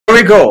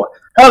we go.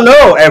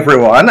 Hello,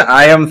 everyone.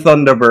 I am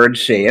Thunderbird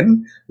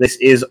Shane. This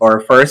is our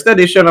first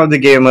edition of the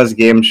Gamers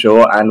Game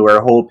Show, and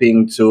we're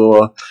hoping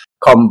to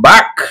come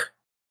back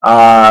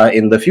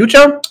in the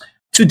future.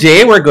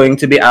 Today, we're going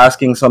to be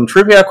asking some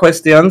trivia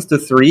questions to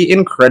three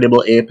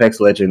incredible Apex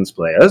Legends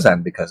players,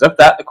 and because of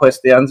that, the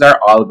questions are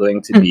all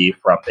going to be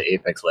from the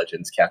Apex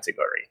Legends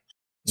category.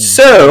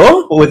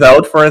 So,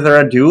 without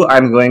further ado,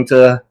 I'm going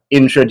to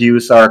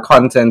introduce our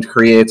content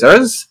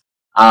creators.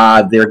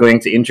 They're going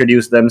to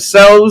introduce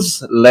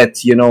themselves,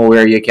 let you know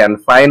where you can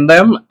find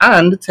them,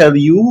 and tell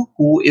you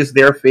who is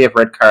their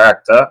favorite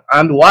character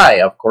and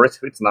why. Of course,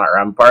 if it's not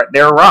Rampart,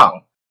 they're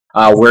wrong.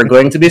 We're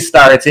going to be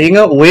starting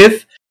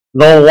with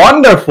the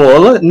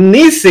wonderful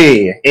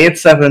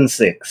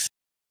Nisi876.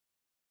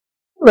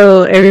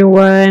 Hello,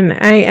 everyone.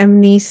 I am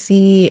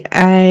Nisi.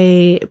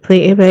 I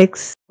play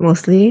Apex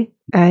mostly.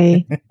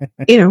 I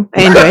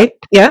enjoy it.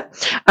 Yeah.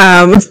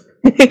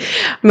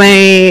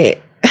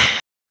 My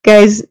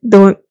guys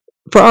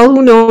for all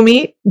who know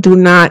me, do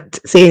not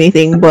say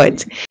anything,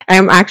 but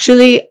I'm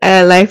actually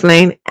a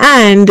Lifeline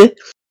and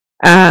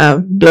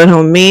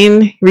Bloodhound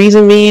main.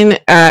 Reason being,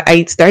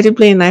 I started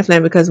playing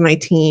Lifeline because my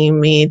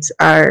teammates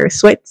are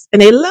sweats and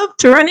they love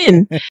to run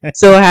in.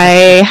 So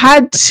I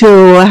had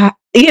to,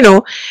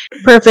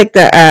 perfect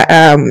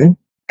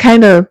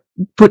kind of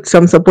put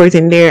some support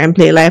in there and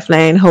play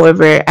Lifeline.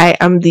 However, I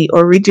am the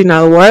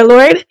original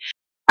Warlord.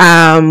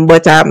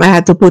 But I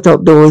had to put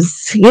up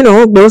those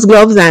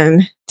gloves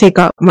and take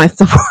up my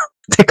support,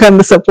 take on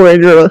the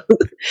support role.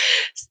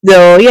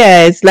 So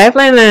yeah, it's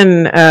Lifeline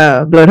and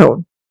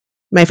Bloodhound,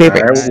 my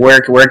favorite.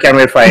 Where can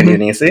we find you,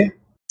 Nisi?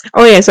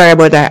 Oh yeah, sorry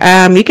about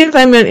that. You can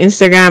find me on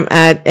Instagram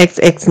at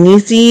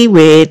xxnisi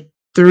with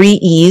 3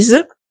 E's,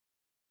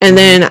 and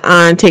then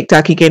on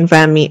TikTok you can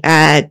find me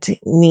at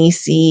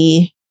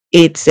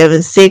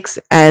Nisi876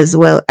 as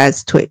well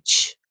as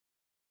Twitch.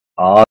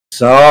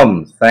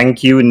 Awesome.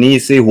 Thank you,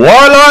 Nisi.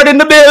 Warlord in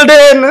the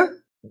building!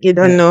 You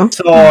don't know.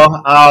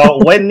 So,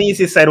 when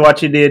Nisi said what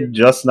she did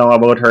just now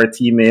about her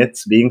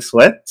teammates being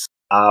sweats,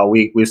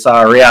 we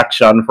saw a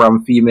reaction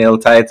from Female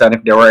Titan.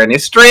 If there were any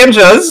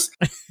strangers,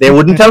 they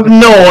wouldn't have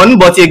known,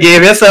 but you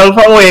gave yourself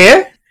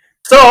away.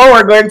 So,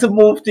 we're going to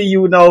move to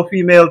you now,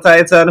 Female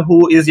Titan.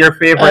 Who is your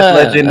favorite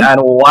legend and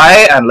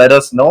why? And let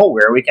us know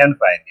where we can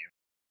find you.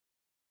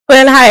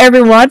 Well, hi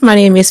everyone, my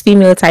name is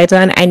Female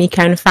Titan and you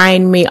can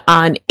find me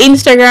on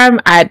Instagram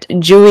at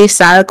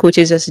Jewisalk, which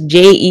is just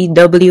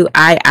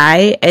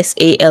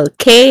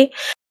JEWIISALK.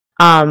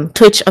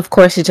 Twitch, of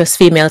course, is just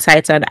Female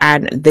Titan,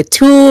 and the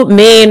two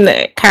main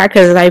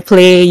characters that I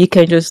play, you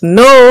can just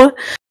know,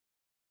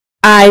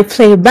 I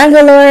play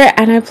Bangalore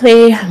and I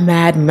play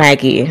Mad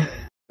Maggie.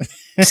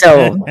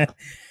 So,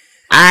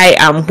 I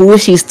am who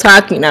she's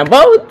talking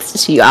about.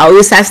 She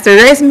always has to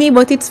raise me,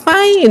 but it's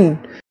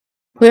fine.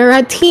 We're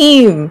a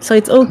team, so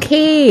it's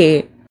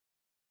okay.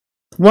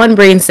 One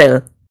brain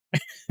cell.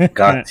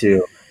 Got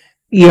you.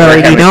 You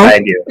already know.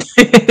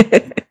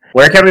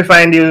 Where can we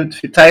find you,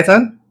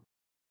 Titan?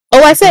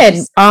 Oh, I said.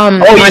 You said.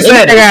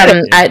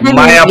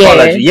 My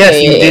apology.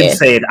 Yes, you did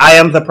say it. I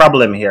am the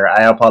problem here.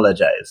 I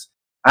apologize.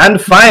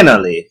 And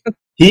finally,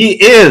 he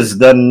is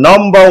the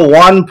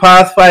 #1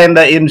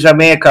 Pathfinder in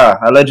Jamaica,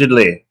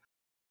 allegedly.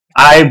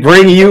 I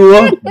bring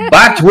you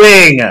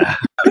Batwing.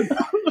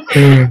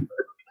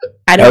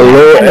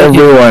 Hello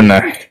everyone,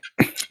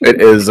 it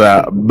is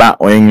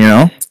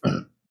Batwing,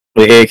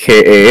 the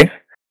aka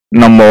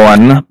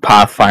 #1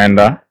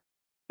 Pathfinder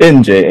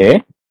in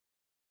JA,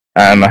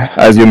 and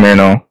as you may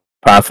know,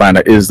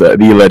 Pathfinder is the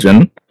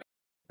legend,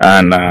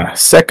 and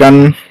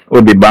second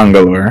would be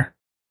Bangalore.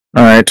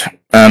 Alright,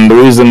 and the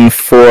reason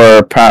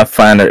for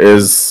Pathfinder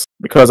is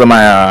because of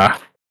my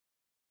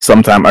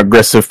sometimes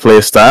aggressive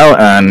play style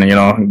and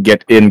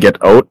get in, get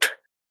out,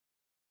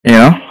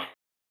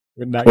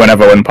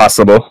 when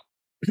possible.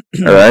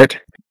 All right,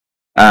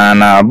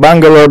 and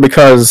Bangalore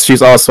because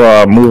she's also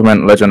a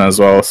movement legend as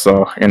well,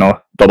 so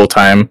double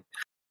time.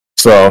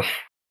 So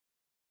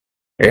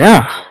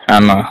yeah,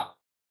 and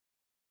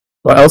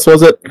what else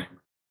was it?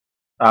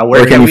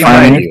 Where can we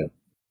find you?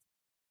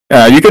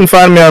 You can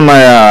find me on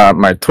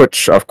my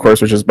Twitch, of course,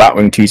 which is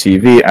Batwing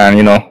TCV,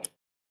 and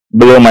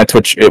below my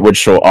Twitch it would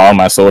show all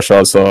my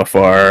socials. So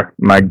for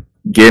my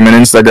gaming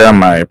Instagram,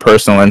 my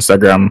personal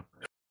Instagram,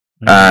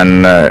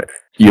 and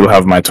you'll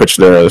have my Twitch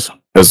there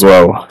as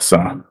well,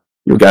 so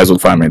you guys will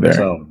find me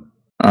there.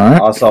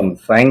 Awesome.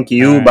 Thank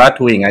you,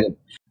 Batwing. And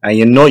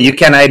you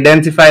can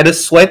identify the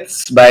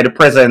sweats by the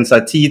presence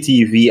of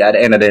TTV at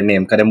the end of their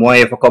name, because them want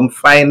you to come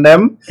find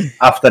them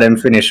after them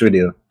finish with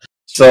you.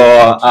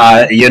 So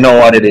you know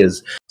what it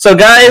is. So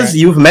guys,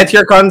 you've met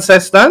your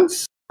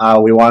contestants.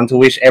 We want to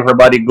wish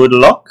everybody good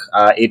luck.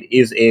 It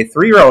is a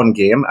 3-round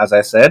game, as I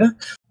said.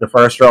 The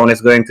first round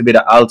is going to be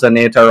the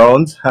alternator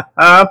round.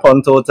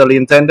 Pun totally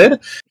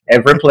intended.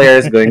 Every player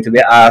is going to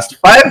be asked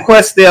 5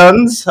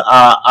 questions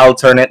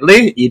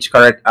alternately. Each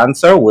correct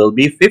answer will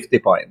be 50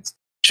 points.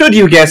 Should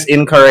you guess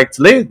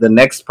incorrectly, the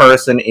next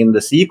person in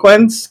the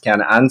sequence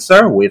can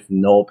answer with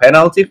no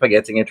penalty for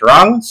getting it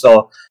wrong.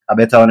 So I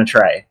bet I want to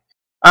try.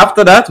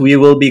 After that, we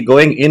will be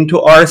going into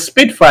our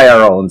Spitfire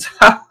rounds.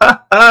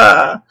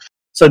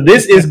 So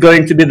this is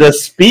going to be the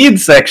speed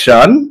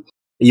section.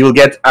 You'll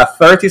get a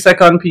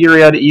 30-second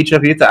period, each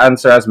of you, to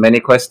answer as many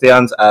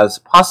questions as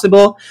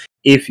possible.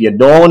 If you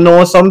don't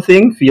know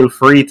something, feel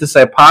free to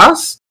say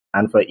pass.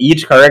 And for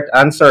each correct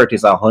answer, it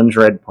is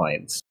 100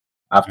 points.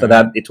 After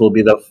that, it will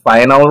be the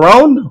final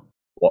round.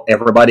 Well,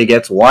 everybody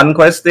gets one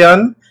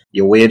question.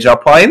 You wager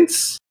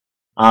points.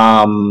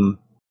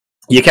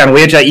 You can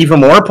wager even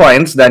more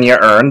points than you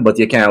earn, but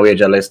you can't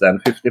wager less than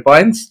 50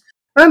 points.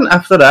 And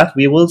after that,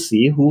 we will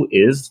see who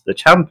is the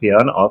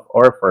champion of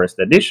our first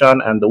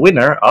edition and the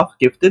winner of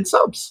Gifted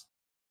Subs.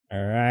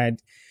 All right.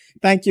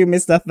 Thank you,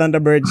 Mr.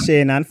 Thunderbird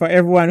Shane. And for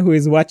everyone who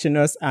is watching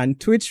us on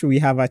Twitch, we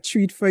have a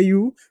treat for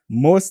you.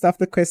 Most of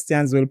the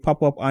questions will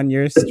pop up on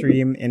your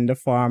stream in the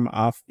form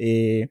of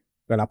a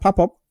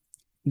pop-up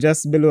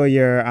just below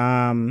your,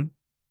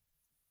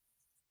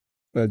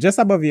 just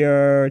above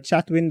your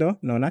chat window.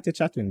 No, not your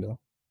chat window.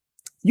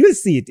 You'll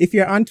see it. If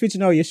you're on Twitch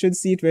now, you should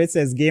see it where it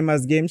says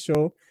Gamers Game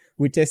Show.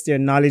 We test your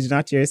knowledge,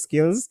 not your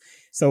skills.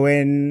 So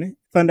when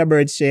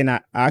Thunderbird Shane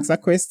asks a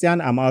question,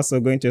 I'm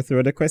also going to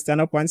throw the question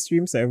up on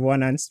stream so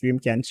everyone on stream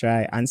can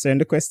try answering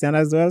the question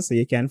as well. So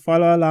you can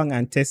follow along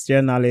and test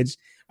your knowledge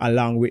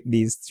along with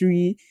these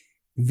three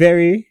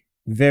very,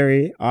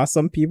 very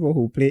awesome people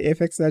who play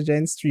Apex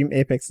Legends, stream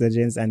Apex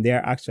Legends, and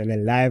they're actually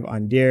live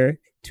on their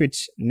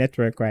Twitch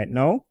network right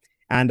now.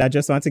 And I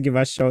just want to give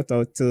a shout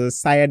out to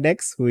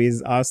Siadex, who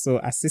is also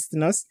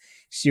assisting us.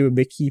 She will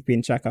be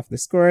keeping track of the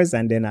scores,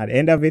 and then at the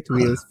end of it,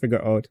 we'll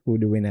figure out who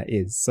the winner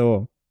is.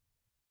 So,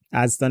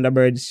 as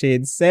Thunderbird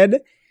Shade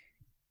said,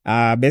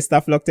 best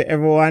of luck to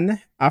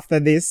everyone. After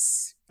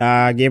this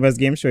Gamers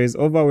Game Show is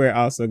over, we're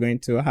also going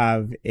to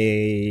have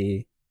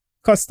a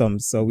custom.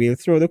 So we'll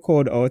throw the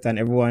code out, and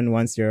everyone,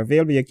 once you're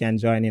available, you can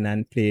join in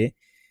and play.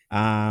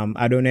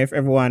 I don't know if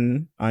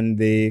everyone of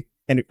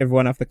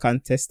the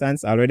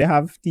contestants already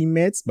have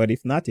teammates, but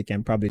if not, you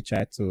can probably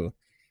try to,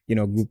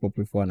 group up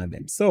with one of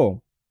them.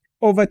 So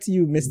over to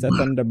you, Mr.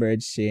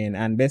 Thunderbird Shane,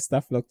 and best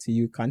of luck to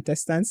you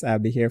contestants. I'll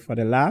be here for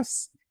the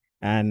laughs,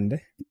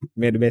 and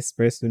may the best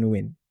person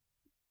win.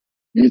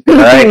 All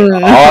right,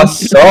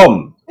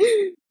 awesome.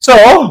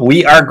 So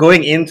we are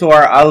going into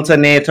our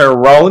alternator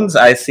rounds.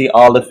 I see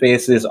all the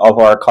faces of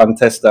our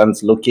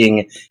contestants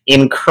looking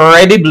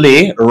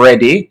incredibly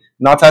ready.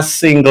 Not a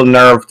single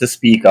nerve to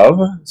speak of.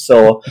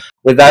 So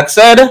with that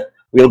said,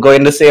 we'll go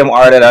in the same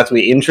order that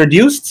we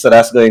introduced. So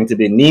that's going to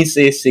be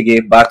Nisi, Sige,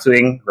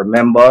 Batwing.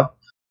 Remember,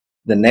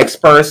 the next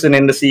person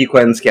in the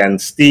sequence can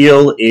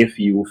steal if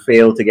you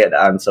fail to get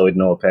the answer with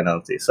no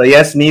penalty. So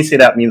yes, Nisi,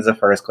 that means the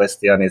first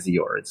question is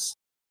yours.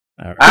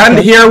 Right. And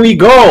here we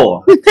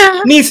go.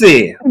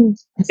 Nisi,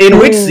 in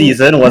which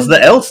season was the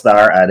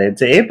L-Star added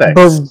to Apex?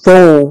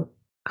 Oh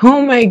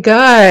my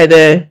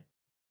god.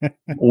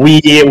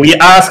 We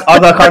ask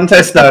other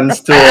contestants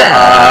to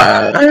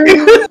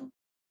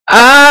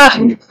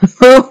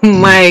oh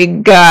my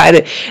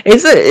god.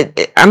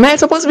 Am I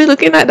supposed to be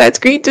looking at that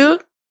screen too?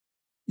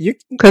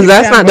 Because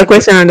that's not the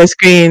question on the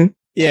screen.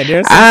 Yeah,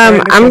 there's I'm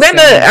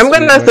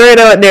gonna throw it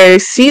out there.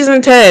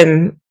 Season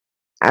 10.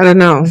 I don't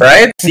know.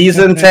 Right?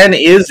 Season 10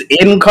 is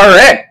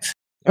incorrect.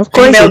 Of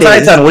course. Female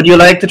Titan, would you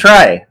like to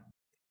try?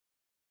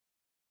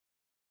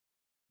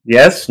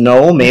 Yes,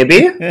 no,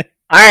 maybe?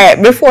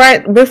 Alright, before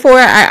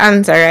I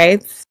answer,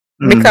 right?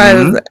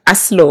 Because I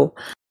slow.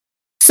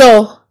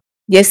 So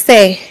you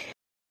say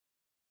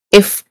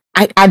if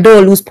I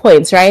don't lose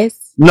points, right?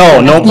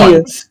 No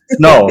points.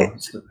 No.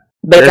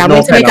 But I'm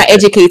going to make an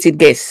educated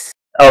guess.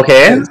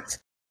 Okay.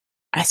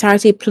 I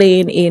started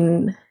playing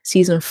in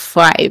season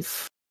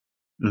 5.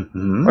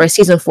 Or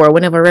season 4,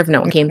 whenever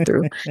Revenant came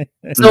through.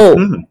 So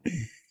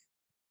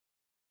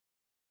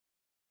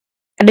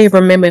I don't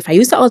even remember if I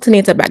used the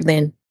alternator back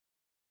then.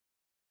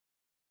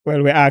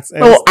 Well, we asked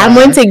so I'm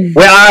going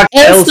to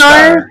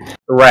L-Star.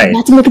 Right.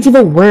 Not to make it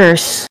even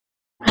worse.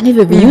 I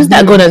never even used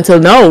that gun until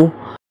now.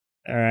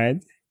 All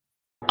right.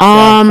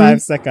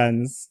 5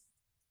 seconds.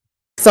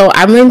 So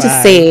I'm going to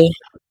say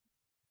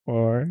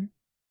 4,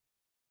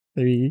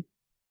 3,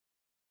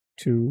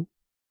 2,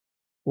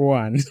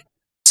 1.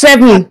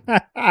 7.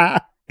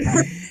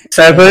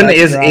 7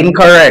 is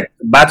incorrect.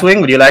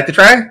 Batwing, would you like to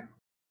try?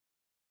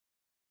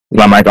 Is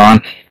my mic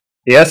on?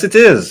 Yes, it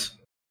is.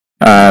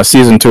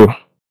 Season 2.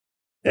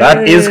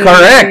 That is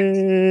correct.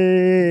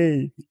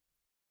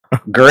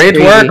 Great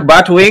work,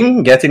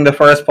 Batwing, getting the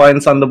first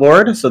points on the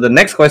board. So the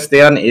next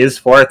question is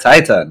for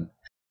Titan.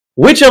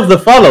 Which of the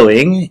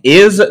following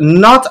is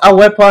not a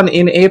weapon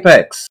in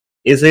Apex?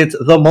 Is it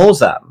the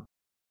Mozam,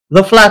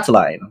 the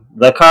Flatline,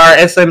 the Car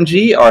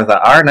SMG, or the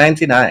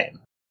R99?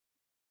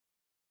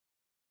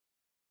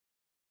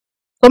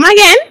 Come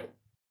again?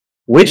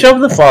 Which of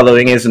the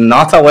following is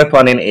not a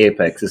weapon in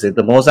Apex? Is it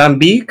the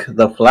Mozambique,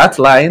 the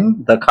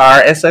Flatline, the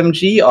Car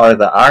SMG, or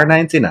the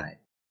R99?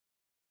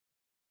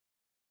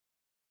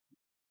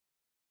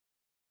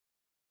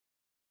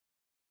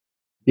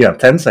 You have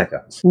 10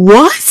 seconds.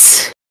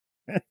 What?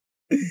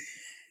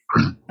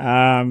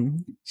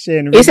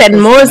 Shane, you said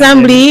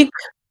Mozambique,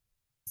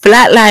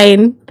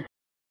 Flatline,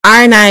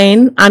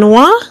 R9, and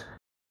what?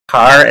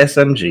 Car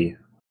SMG.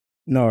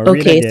 No, read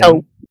Okay, again.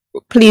 so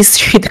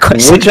please read the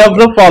question. Which of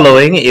the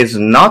following is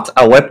not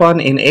a weapon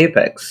in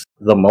Apex?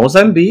 The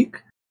Mozambique,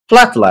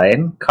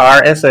 Flatline,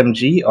 Car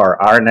SMG, or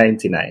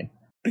R99?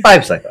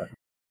 5 seconds.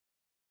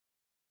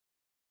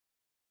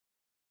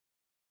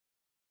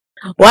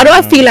 Why do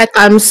I feel like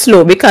I'm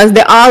slow? Because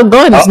they're all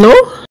guns, no?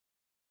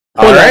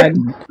 Hold Alright,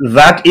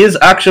 that is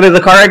actually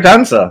the correct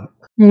answer.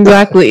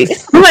 Exactly.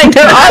 Like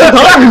they're all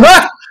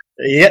guns.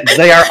 Yeah,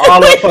 they are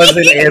all weapons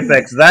in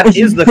Apex. That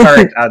is the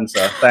correct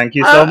answer. Thank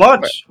you so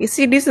much. You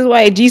see, this is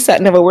why GSAT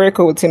never work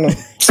out, you know.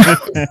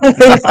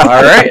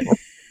 Alright.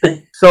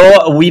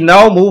 So we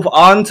now move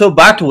on to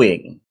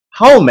Batwing.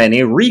 How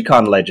many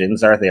Recon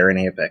Legends are there in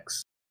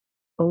Apex?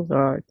 Oh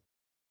god.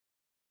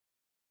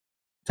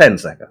 10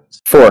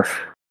 seconds. 4.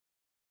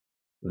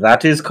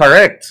 That is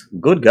correct.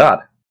 Good God.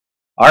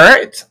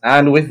 Alright,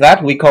 and with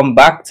that we come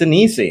back to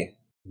Nisi.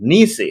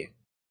 Nisi,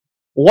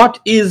 what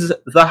is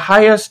the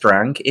highest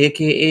rank,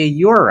 aka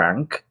your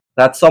rank,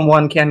 that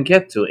someone can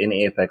get to in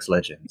Apex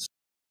Legends?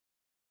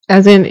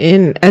 As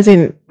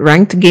in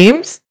ranked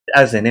games?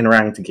 As in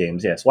ranked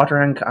games, yes. What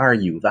rank are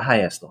you? The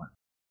highest one.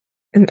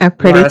 A You are a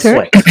predator?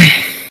 sweat.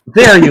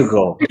 There you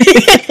go.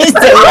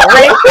 So what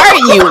rank are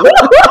you?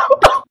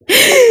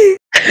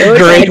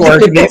 Great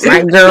work, Nisi.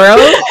 my girl.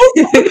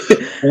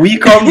 We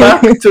come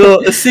back to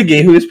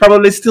Siggy, who is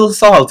probably still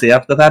salty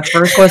after that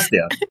first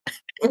question.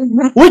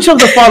 Which of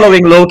the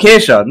following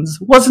locations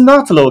was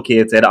not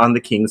located on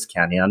the Kings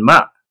Canyon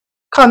map?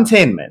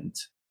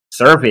 Containment,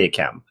 Survey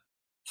Camp,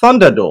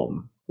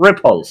 Thunderdome,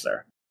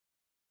 Repulsor.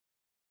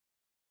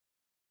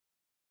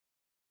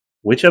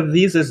 Which of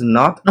these is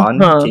not on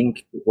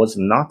was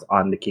not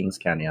on the Kings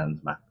Canyon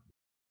map?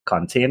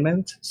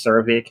 Containment,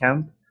 Survey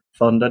Camp,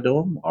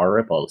 Thunderdome,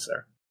 or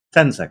Repulsor?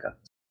 10 seconds.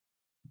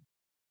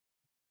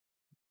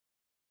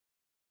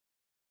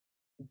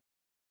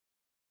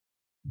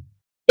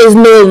 Is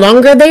no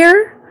longer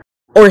there?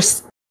 Or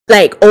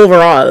like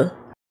overall?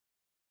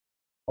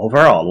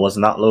 Overall, was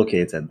not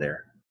located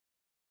there.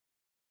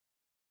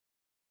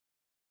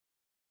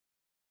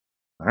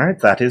 Alright,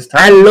 that is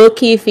I time.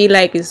 low-key feel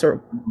like it's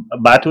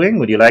Batwing,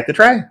 would you like to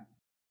try?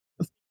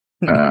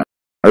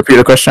 Repeat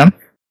the question.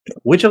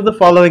 Which of the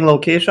following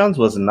locations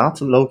was not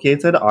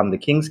located on the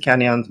Kings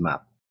Canyons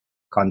map?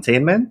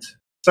 Containment,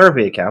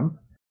 Survey Camp,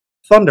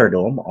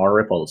 Thunderdome,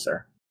 or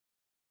Repulsor?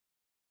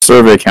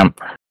 Survey camp.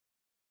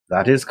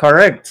 That is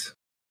correct.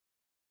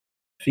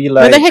 Feel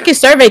where like the heck is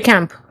survey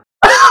camp?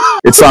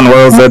 It's on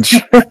World's Edge.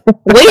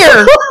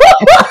 Where?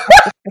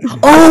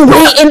 Oh,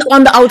 way in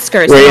on the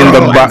outskirts. Way in No, the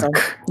don't back.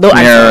 answer. Don't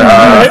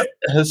Near,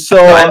 answer.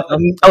 so.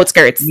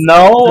 Outskirts.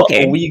 Now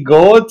Okay. we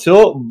go to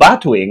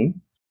Batwing.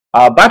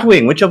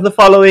 Batwing, which of the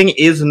following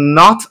is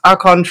not a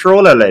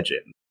controller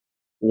legend?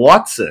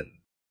 Watson,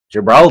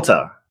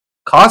 Gibraltar,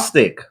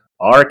 Caustic,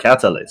 or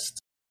Catalyst?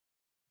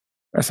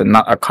 I said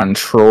not a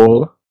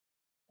control.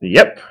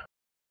 Yep.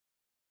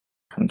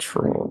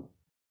 Control.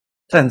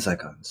 10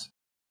 seconds.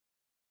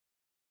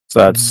 So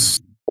that's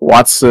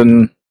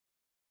Watson,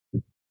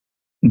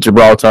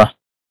 Gibraltar,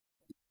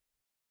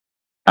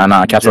 and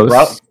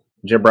Catalyst.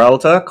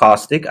 Gibraltar,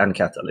 Caustic, and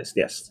Catalyst.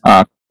 Yes.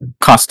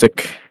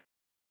 Caustic.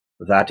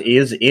 That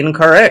is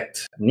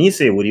incorrect.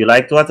 Nisi, would you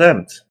like to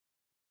attempt?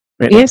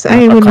 Wait, Yes, not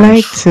I a would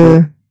like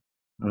control. to.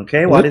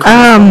 Okay, what is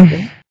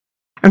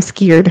I'm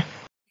scared.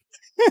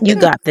 You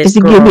got this, Is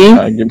it girl.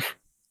 Gibby?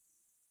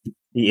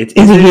 It Is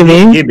is it indeed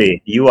Gibby?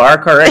 Gibby. You are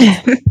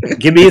correct.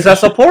 Gibby is a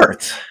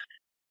support.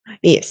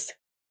 Yes.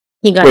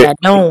 He got Wait. that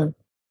down.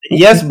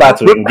 Yes,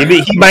 Batwing.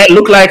 Gibby, he might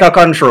look like a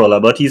controller,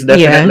 but he's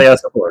definitely a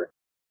support.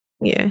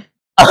 Yeah.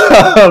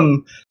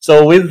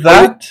 So with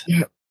that,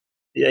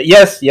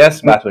 yes,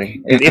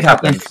 Batwing. It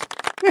happens.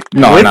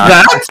 No, With no.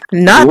 that,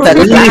 Not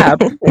the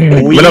lab.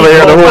 we Whenever you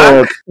hear go the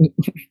back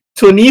word,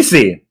 to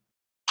Nisi.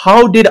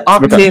 How did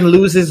Octane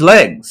lose his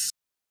legs?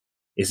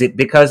 Is it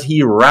because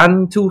he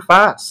ran too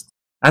fast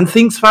and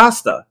thinks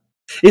faster?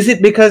 Is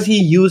it because he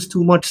used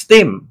too much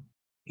stim?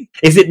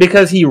 Is it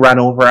because he ran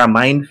over a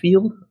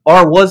minefield?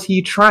 Or was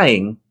he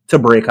trying to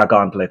break a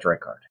gauntlet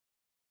record?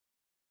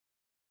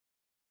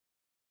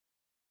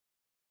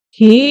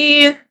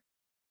 He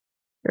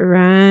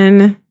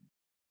ran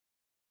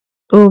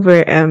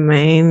over a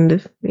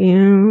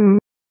minefield.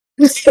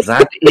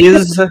 That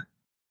is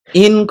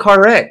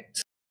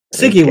incorrect.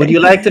 Siggy, would Okay. you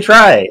like to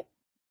try?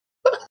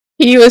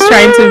 He was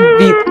trying to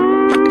beat.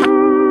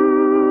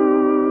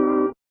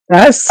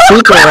 That's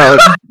super loud.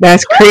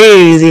 That's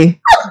crazy.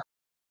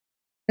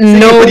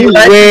 No would you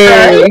like to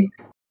way.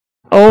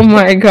 Oh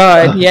my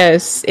god,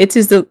 yes. It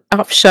is the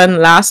option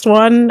last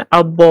one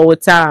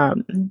about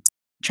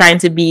trying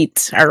to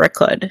beat a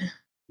record.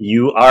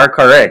 You are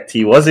correct.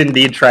 He was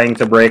indeed trying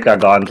to break a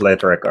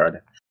gauntlet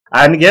record.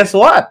 And guess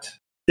what?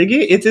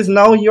 Siggy, it is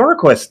now your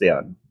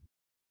question.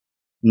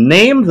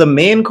 Name the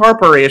main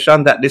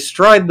corporation that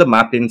destroyed the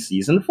map in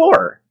Season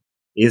 4.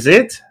 Is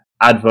it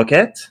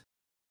Advocate,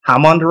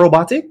 Hammond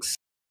Robotics,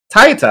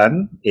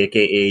 Titan,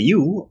 aka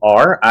you,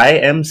 or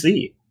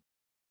IMC?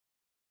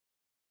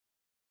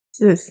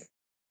 Jesus.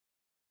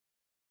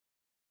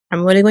 I'm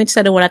only going to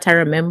say the one that I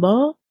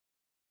remember,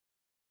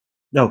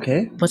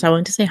 Okay. but I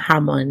want to say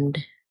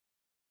Hammond.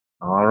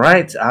 All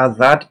right.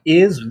 That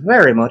is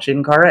very much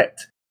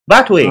incorrect.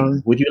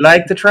 Batwing, would you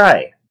like to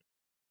try?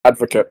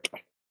 Advocate.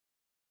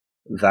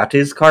 That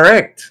is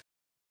correct.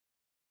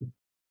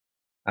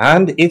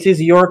 And it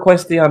is your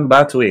question,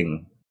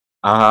 Batwing.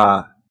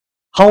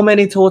 How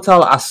many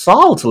total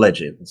Assault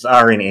Legends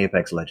are in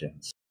Apex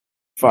Legends?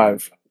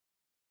 5.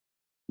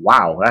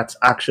 Wow, that's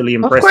actually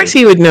Of impressive. course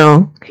he would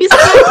know. He's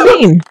a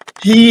queen.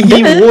 He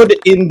would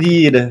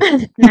indeed.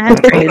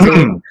 That's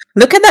crazy.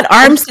 Look at that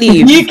arm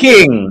sleeve.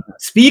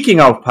 Speaking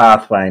of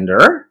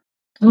Pathfinder,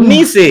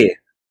 Nisi,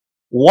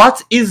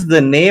 what is the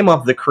name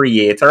of the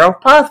creator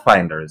of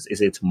Pathfinders?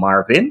 Is it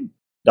Marvin,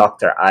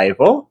 Dr.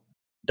 Ivo,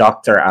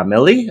 Dr.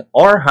 Amelie,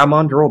 or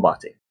Hammond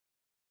Robotic?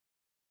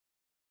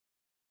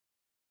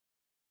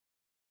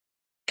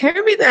 Can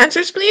you repeat the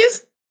answers,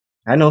 please?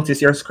 I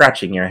notice you're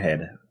scratching your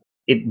head.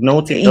 It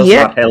does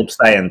not help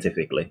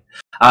scientifically.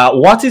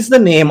 What is the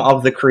name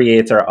of the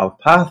creator of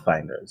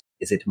Pathfinders?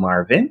 Is it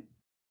Marvin,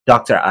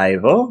 Dr.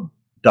 Ivo,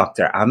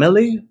 Dr.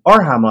 Amelie,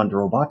 or Hammond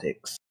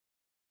Robotics?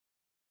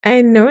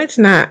 I know it's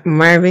not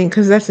Marvin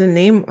because that's the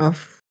name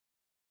of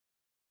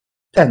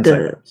 10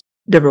 seconds.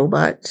 the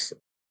robots.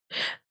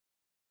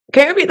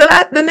 Can you repeat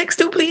the next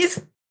two,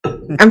 please?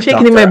 I'm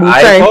shaking in my Dr.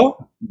 boots. Sorry.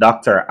 Ivo,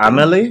 Dr.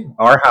 Amelie,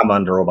 or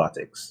Hammond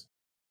Robotics?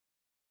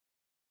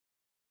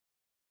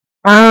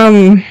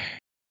 Am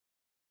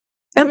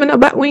I not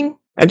Batwing?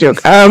 A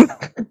joke.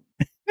 That's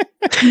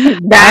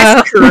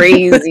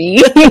crazy.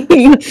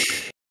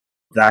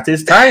 That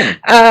is time.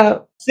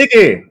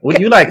 Siggy, would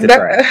you like to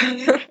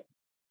try?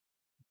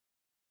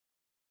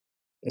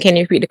 Can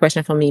you repeat the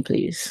question for me,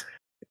 please?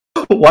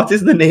 What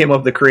is the name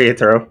of the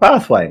creator of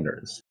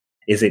Pathfinders?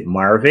 Is it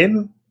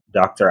Marvin,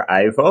 Dr.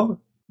 Ivo,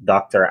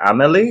 Dr.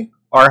 Amelie,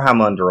 or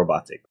Hammond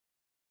Robotics?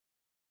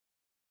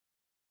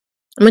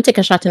 I'm gonna take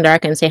a shot in the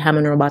dark and say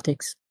Hammond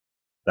Robotics.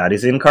 That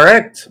is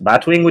incorrect.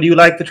 Batwing, would you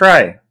like to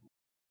try?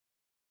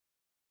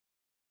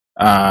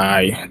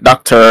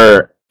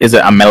 Is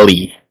it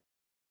Amelie?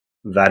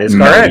 That is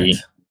Amelie.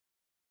 correct.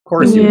 Of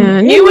course you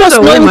Yeah, know. he was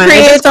a woman.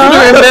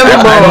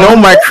 I know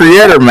my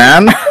creator,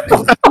 man.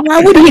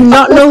 Why would he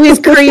not know his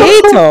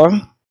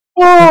creator?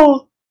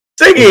 Oh,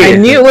 Siggy! I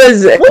knew it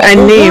was a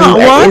name,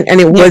 and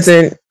it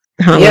wasn't.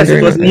 Yes,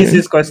 it was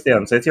Nisi's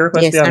question. So it's your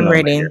question. Yes, I'm now,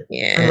 ready. my dear.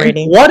 Yeah. I'm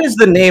ready. What is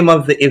the name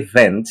of the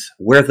event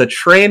where the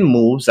train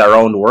moves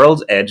around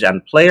World's Edge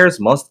and players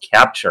must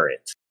capture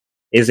it?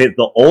 Is it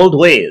the Old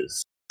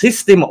Ways,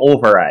 System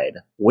Override,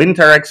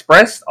 Winter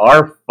Express,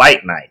 or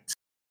Fight Night?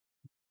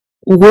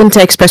 Winter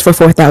Express for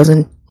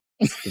 4,000.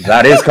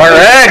 That is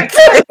correct!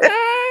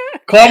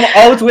 Come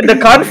out with the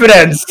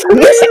confidence!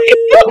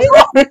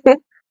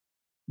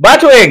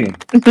 Batwing,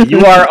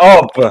 you are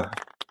up.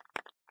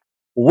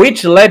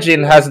 Which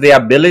legend has the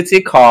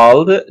ability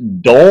called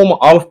Dome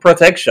of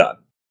Protection?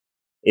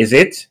 Is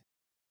it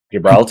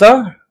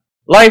Gibraltar,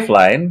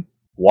 Lifeline,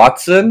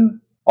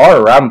 Watson,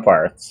 or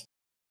Rampart?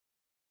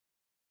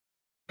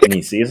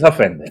 Nisi is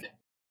offended.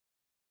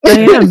 I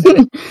am.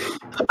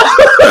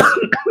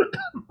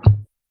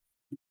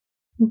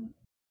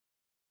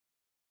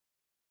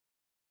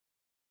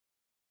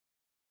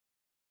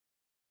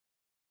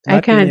 I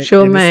can't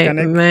show my.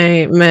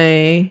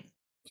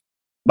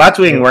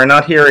 Batwing, we're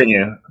not hearing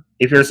you.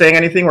 If you're saying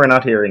anything, we're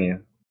not hearing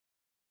you.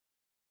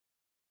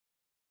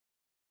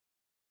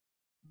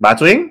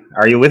 Batwing,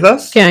 are you with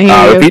us? Can't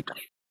hear you. Repeat.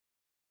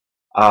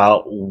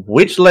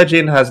 Which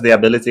legend has the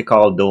ability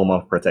called Dome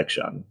of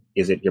Protection?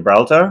 Is it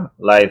Gibraltar,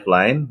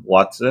 Lifeline,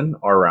 Watson,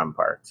 or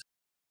Rampart?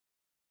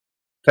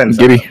 10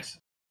 Gibby. seconds.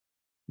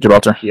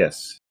 Gibraltar.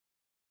 Yes.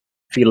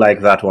 Feel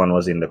like that one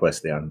was in the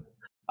question.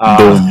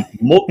 Dome.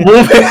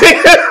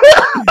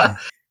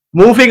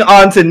 Moving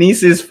on to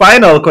Nisi's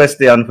final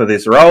question for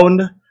this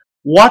round.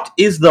 What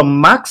is the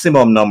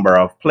maximum number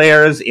of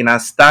players in a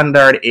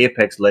standard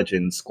Apex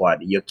Legends squad?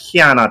 You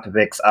cannot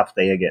vex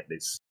after you get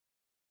this.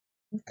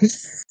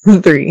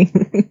 3.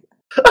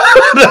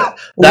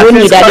 We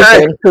need a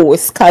different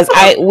post because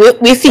we're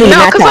feeling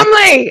No, because attacked. I'm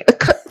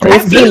like, We're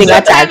feeling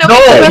attacked. No,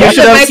 you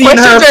should have seen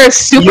her. Are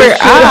super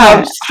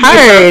hard.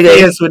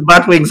 Yes, with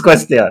Batwing's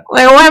question. Like,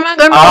 why am I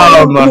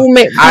gonna who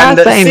make And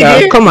Pathfinder?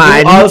 Siggy, Come on.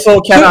 you also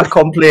cannot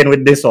complain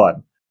with this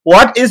one.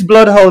 What is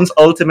Bloodhound's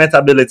ultimate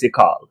ability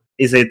called?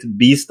 Is it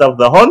Beast of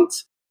the Hunt,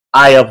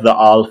 Eye of the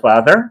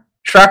Allfather,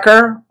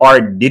 Tracker,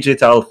 or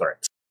Digital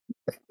Threat?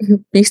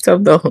 Beast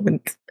of the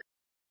Hunt.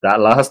 That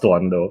last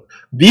one, though.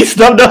 Beast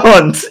of the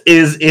Hunt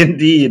is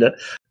indeed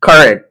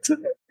correct.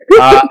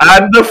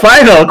 And the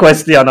final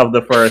question of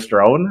the first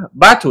round,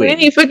 Batwing. When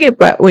you forget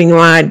Batwing,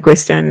 one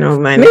question, no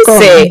man. Let's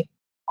say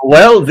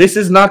Well, this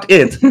is not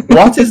it.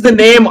 What is the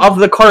name of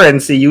the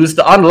currency used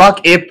to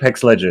unlock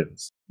Apex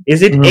Legends?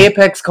 Is it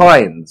Apex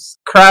coins,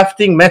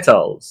 crafting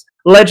metals,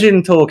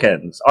 legend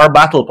tokens, or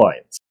battle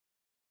points?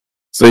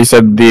 So you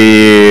said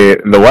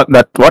the what?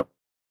 That what?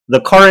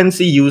 The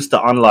currency used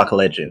to unlock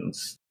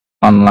legends.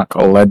 Unlock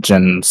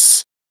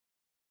legends.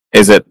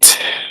 Is it?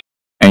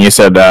 And you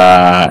said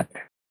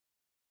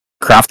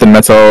crafting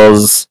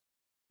metals,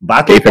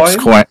 Battle Apex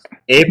coins,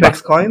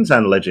 Apex coins,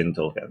 and legend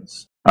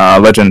tokens.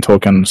 legend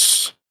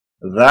tokens.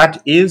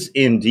 That is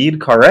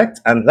indeed correct,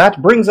 and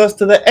that brings us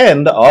to the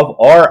end of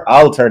our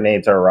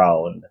alternator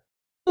round.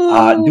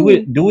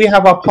 Do we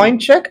have a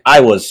point check? I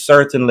was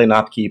certainly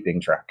not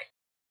keeping track.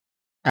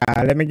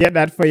 Let me get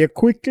that for you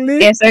quickly.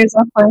 Yes, there's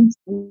a point.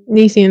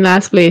 Nisi in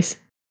last place.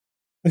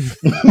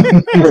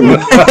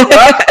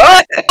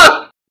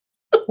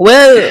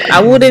 Well,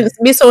 I wouldn't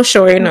be so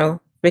sure,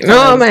 because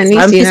No, man,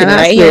 I'm Nisi in sitting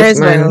last right here place, as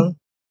man. well.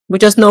 We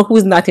just know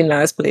who's not in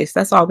last place.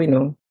 That's all we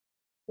know.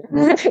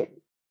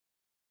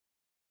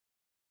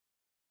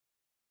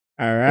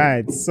 All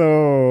right,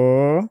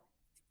 so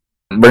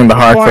Bring the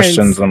hard points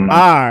questions.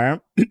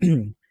 are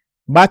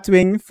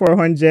Batwing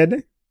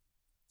 400,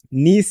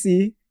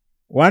 Nisi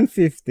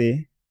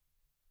 150,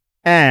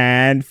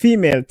 and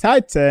Female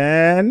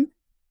Titan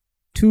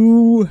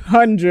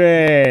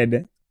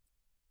 200.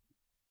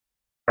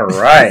 All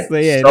right. So,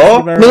 yeah, So,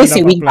 let's give a round Macy,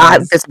 of we got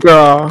applause. this,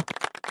 girl.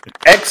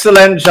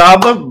 excellent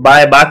job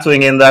by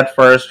Batwing in that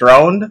first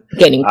round.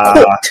 Getting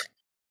cooked.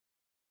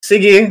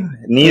 Siggy,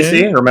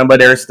 Nisi, remember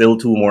there's still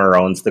 2 more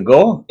rounds to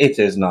go. It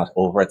is not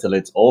over till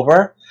it's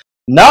over.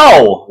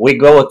 Now we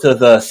go to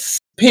the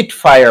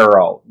Spitfire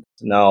round.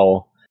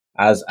 Now,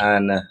 as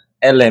an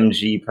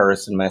LMG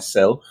person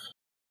myself,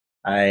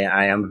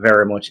 I am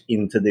very much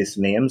into this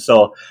name.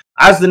 So,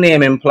 as the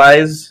name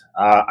implies,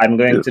 I'm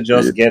going to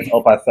just get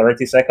up a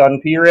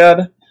 30-second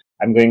period.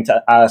 I'm going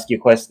to ask you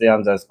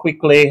questions as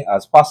quickly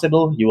as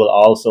possible. You will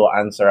also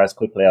answer as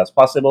quickly as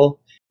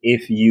possible.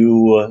 If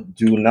you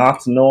do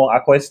not know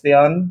a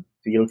question,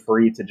 feel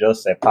free to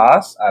just say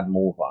pass and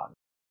move on.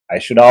 I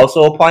should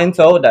also point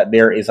out that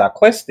there is a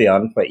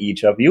question for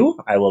each of you.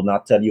 I will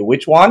not tell you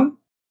which one.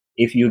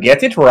 If you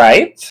get it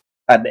right,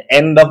 at the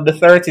end of the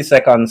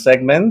 30-second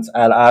segment,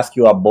 I'll ask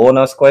you a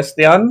bonus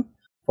question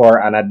for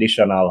an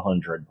additional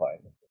 100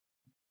 points.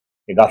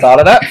 You got all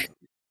of that?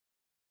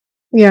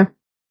 Yeah.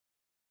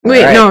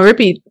 Wait, Alright. no,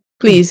 repeat,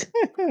 please.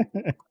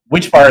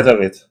 Which part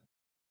of it?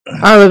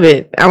 All of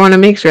it. I want to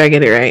make sure I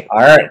get it right.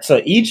 Alright,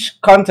 so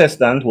each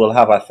contestant will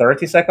have a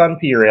 30-second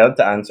period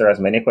to answer as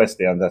many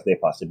questions as they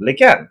possibly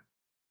can.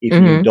 If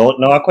you don't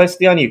know a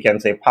question, you can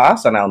say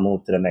pass and I'll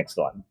move to the next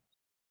one.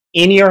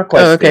 In your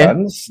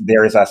questions,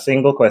 there is a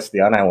single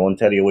question, I won't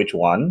tell you which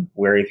one,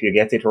 where if you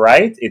get it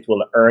right, it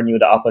will earn you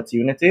the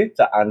opportunity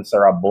to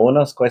answer a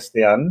bonus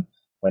question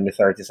when the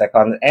 30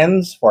 seconds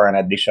ends for an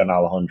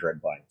additional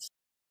 100 points.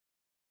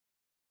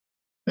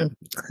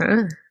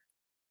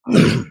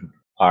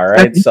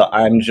 Alright, so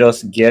I'm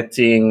just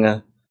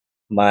getting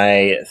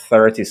my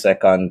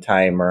 30-second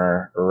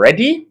timer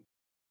ready.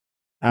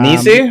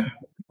 Nisi?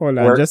 Hold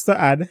on, just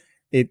to add,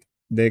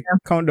 the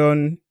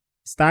countdown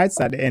starts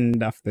at the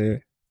end of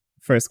the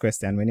first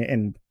question when you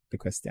end the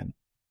question.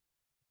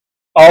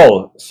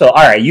 Oh, so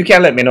alright, you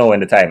can let me know when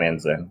the time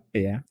ends then.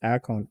 Yeah, I'll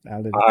count.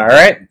 I'll do that.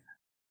 Alright.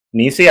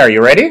 Nisi, are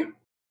you ready?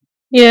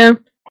 Yeah.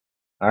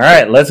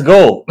 Alright, let's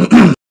go.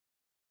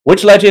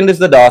 Which legend is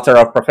the daughter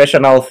of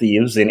professional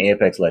thieves in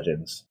Apex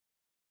Legends?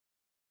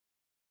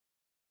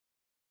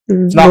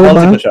 It's not Loba.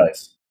 multiple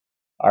choice.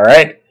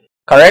 Alright.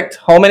 Correct.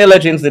 How many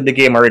legends did the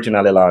game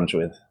originally launch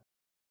with?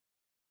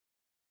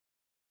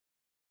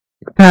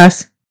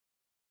 Pass.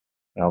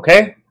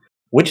 Okay.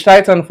 Which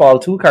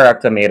Titanfall 2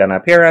 character made an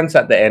appearance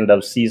at the end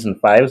of Season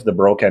 5's The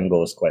Broken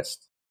Ghost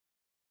Quest?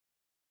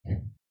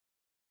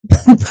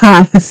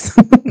 Pass.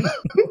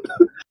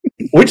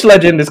 Which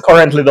legend is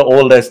currently the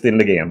oldest in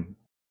the game?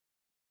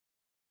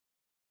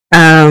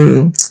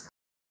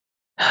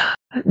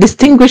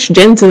 Distinguished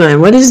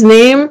gentleman. What is his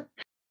name?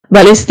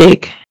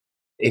 Ballistic.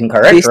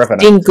 Incorrect,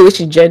 Revenant.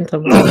 Distinguished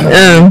gentleman.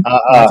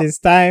 That is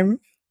time.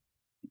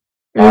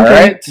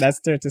 Alright. That's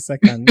 30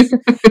 seconds.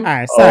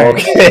 Alright,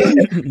 sorry.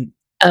 Okay.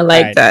 I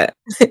like Right. that.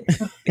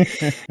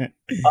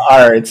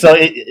 Alright, so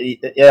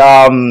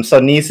so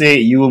Nisi,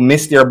 you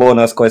missed your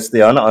bonus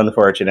question,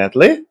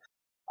 unfortunately.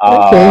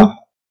 Okay.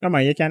 Come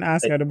on, you can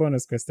ask her the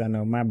bonus question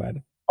now. My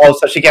bad.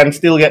 Also, she can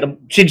still get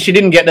she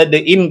didn't get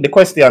the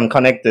question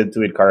connected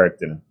to it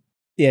correctly.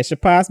 Yeah, she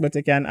passed, but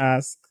you can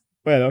ask.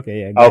 Well, okay,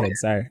 yeah, go ahead.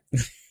 Sorry.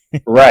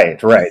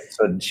 Right.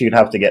 So she'd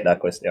have to get that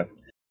question.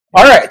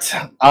 All right,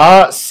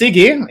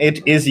 Siggy,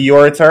 it is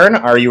your turn.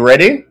 Are you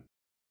ready?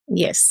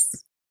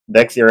 Yes.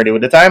 Dex, you ready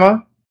with the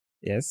timer?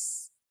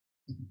 Yes.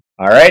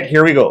 All right,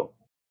 here we go.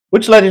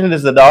 Which legend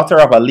is the daughter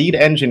of a lead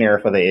engineer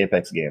for the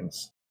Apex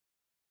games?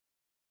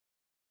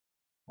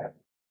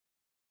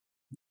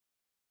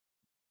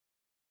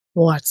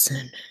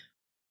 Watson.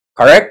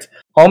 Correct.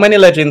 How many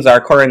legends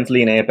are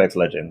currently in Apex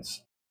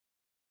Legends?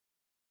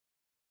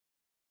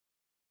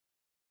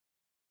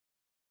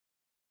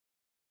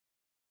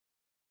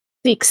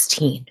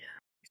 $16.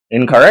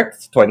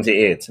 Incorrect.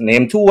 28.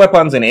 Name 2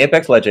 weapons in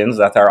Apex Legends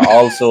that are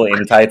also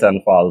in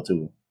Titanfall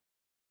 2.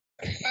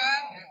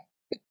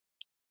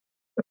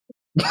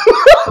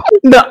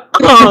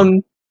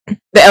 The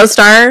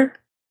L-Star?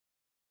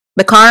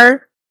 The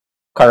car?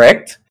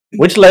 Correct.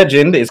 Which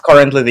legend is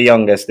currently the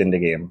youngest in the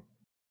game?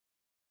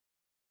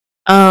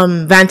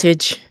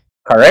 Vantage.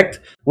 Correct.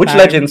 Which Time.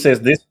 legend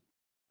says this?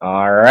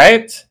 All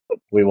right.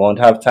 We won't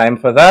have time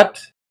for that.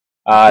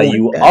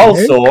 You the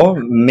also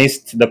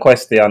missed the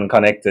question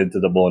connected to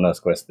the bonus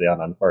question,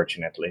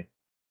 unfortunately.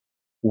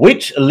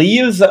 Which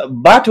leaves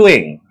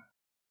Batwing?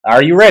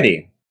 Are you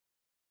ready?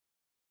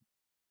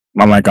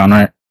 My mic on,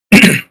 right?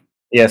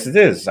 Yes, it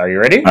is. Are you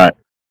ready? All right.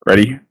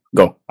 Ready?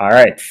 Go. All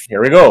right.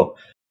 Here we go.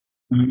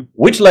 Mhm.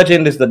 Which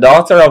legend is the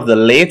daughter of the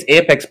late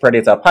Apex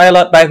Predator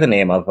pilot by the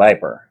name of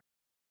Viper?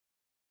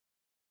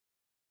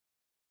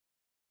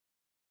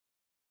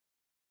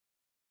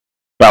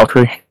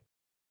 Valkyrie.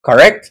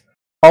 Correct.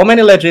 How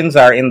many legends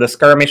are in the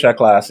Skirmisher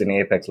class in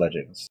Apex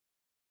Legends?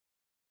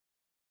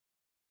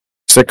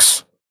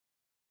 6.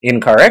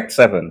 Incorrect.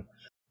 7.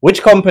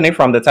 Which company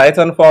from the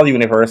Titanfall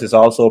universe is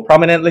also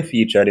prominently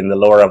featured in the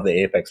lore of the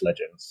Apex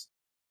Legends?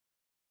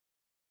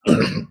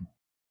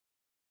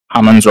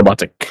 Hammond's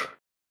Robotic.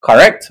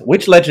 Correct.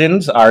 Which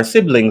legends are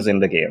siblings in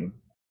the game?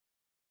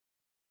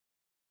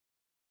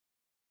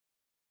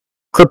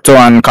 Crypto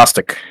and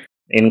Caustic.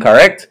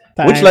 Incorrect.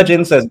 Which Time.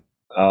 legend says...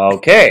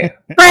 Okay.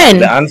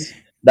 Friend, The answer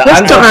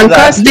Let's to talk on that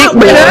Caustic, let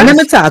brother.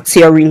 me talk to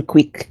you real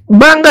quick.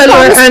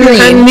 Bangalore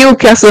and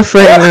Newcastle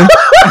friend.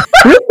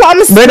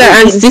 Brother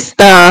and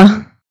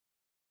sister.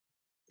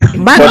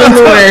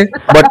 Bangalore.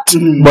 But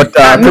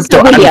Crypto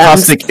and Williams.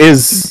 Caustic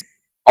is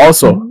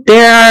also. They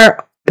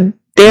are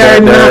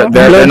They're not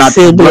blood not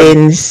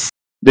siblings.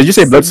 Did you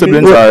say blood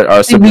siblings Siblings.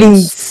 or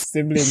siblings?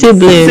 Siblings.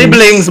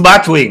 Siblings.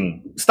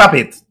 Batwing. Stop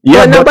it.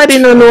 Yeah, But nobody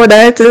don't know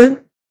that.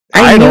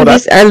 I know knew that.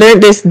 this. I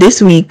learned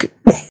this week.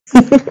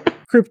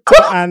 Crypto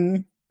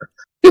and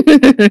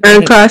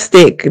And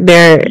Caustic,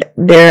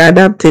 they're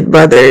adopted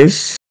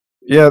brothers.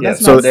 Yeah,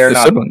 That's so not- they're they're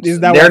not. siblings. is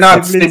that They're what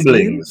not siblings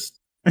siblings.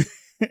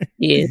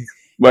 Yes.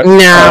 But,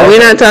 Nah, we're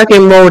not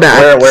talking about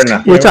that. We're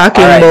not. We're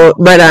talking Alright. about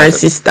brother and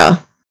sister.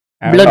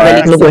 Blood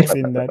Alright. related.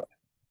 accepting that.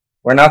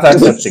 We're not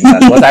accepting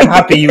that. But I'm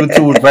happy you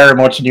two very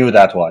much knew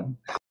that one.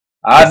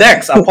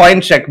 Dex, a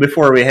point check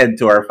before we head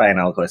to our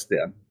final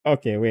question.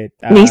 Okay, wait.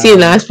 Nisi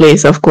last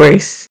place, of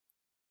course.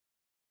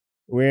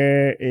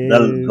 Where is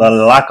The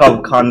lack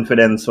of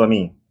confidence for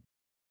me.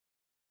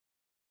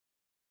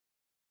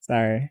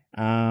 sorry.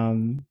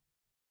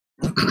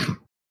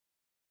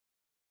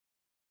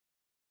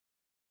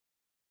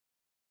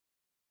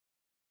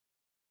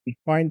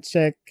 Point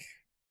check.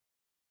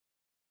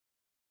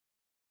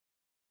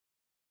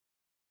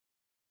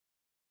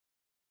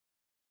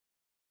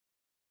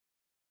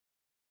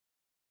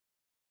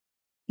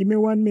 Give me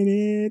 1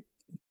 minute.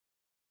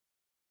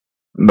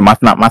 the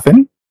math not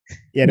mathing?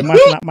 Yeah, the math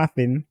not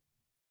mathing.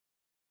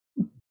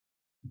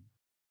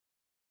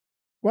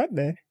 What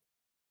the?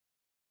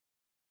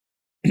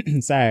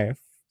 Sorry.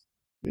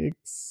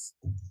 6.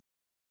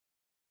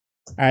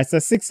 Alright, so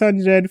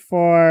 600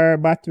 for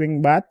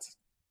Batwing Bat.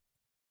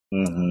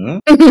 Mm-hmm.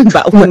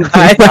 But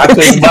Bat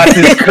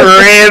is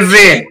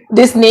crazy.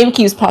 this name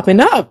keeps popping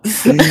up.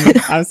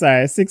 I'm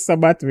sorry, 6 for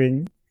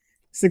Batwing.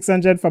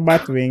 600 for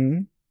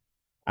Batwing.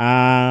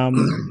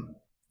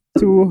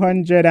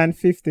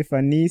 250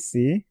 for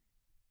Nisi.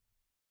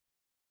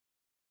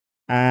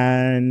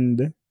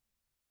 And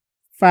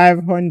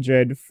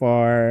 500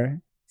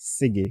 for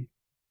Siggy.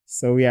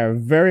 So we are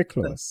very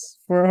close.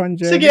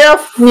 400. Sige,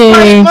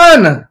 fight,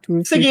 man.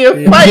 250,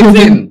 Sige,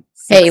 fighting.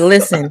 Hey,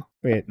 listen.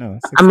 Wait, no.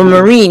 I'm a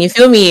 600. Marine, you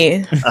feel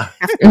me?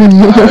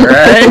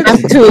 Alright.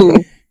 Have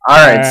to.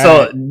 Alright,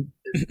 so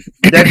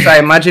Dex, I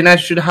imagine I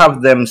should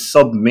have them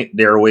submit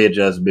their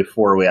wages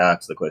before we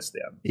ask the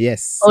question.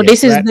 Yes. Oh,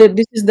 yes,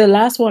 this is the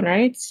last one,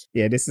 right?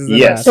 Yeah, this is the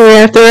Yes. last. So we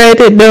have to write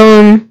it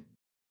down.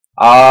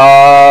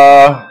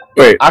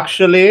 Wait,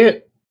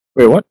 Actually,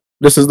 wait, what?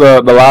 This is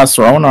the last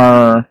round,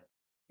 or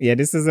Yeah,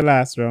 this is the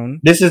last round.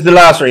 this is the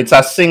last one. It's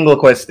a single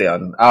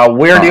question.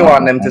 Where do you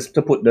want them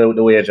to put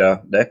the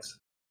wager, Dex?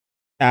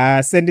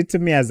 Send it to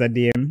me as a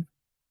DM.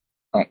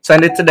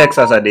 Send it to Dex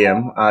as a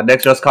DM.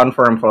 Dex, just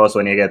confirm for us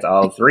when you get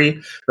all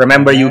three.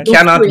 Remember, you Alright.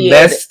 cannot Weird.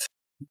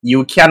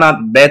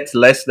 bet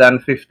less than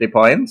 50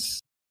 points.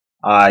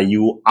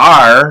 You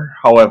are,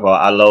 however,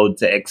 allowed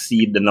to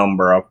exceed the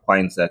number of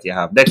points that you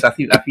have. Dex, I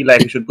feel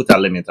like you should put a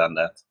limit on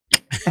that.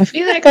 I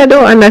feel like I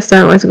don't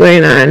understand what's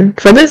going on.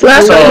 For this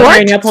last So, one,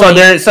 Turn your point.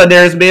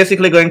 there's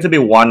basically going to be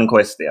one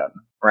question,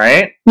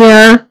 right?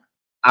 yeah.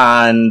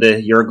 And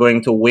you're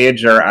going to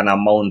wager an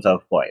amount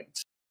of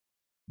points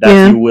that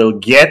Yeah. you will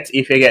get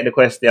if you get the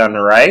question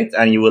right,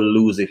 and you will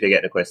lose if you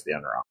get the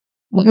question wrong.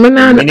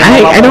 Man, Minimum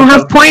I don't amount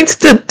have of- points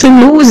to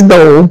lose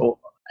though.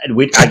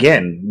 Which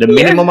again, the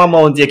minimum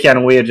amount you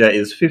can wager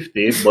is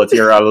 50, but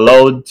you're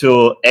allowed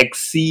to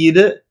exceed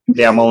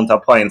the amount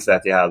of points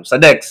that you have. So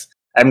Dex,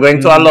 I'm going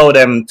to allow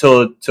them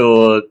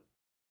to.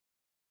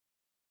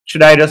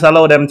 Should I just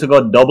allow them to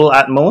go double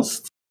at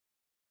most?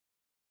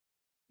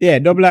 Yeah,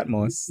 double at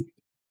most.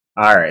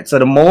 All right. So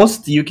the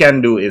most you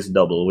can do is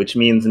double, which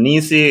means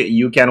Nisi,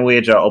 you can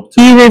wager up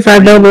to. Even if I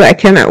double, I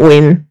cannot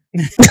win.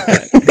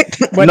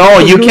 But No,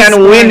 you lose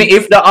can win points.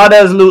 if the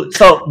others lose.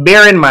 So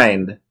bear in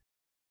mind,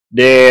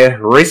 the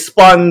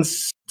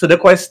response to the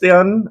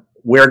question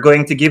we're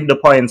going to give the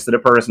points to the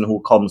person who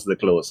comes the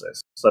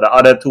closest. So the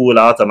other two will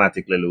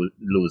automatically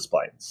lose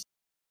points.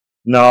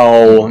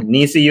 Now,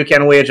 Nisi, you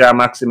can wager a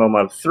maximum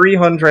of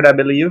 300, I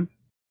believe.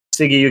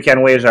 Siggy, you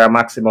can wager a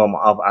maximum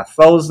of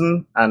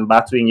 1,000. And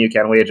Batwing, you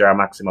can wager a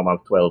maximum of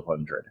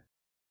 1,200.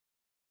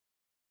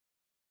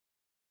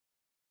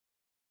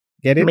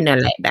 Get it? I mean, I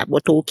like that,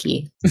 but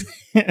okay.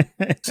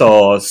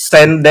 So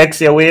send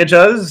Dex your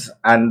wagers,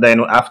 and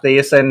then after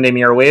you send him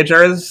your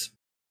wagers,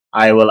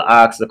 I will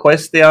ask the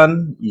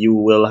question. You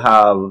will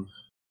have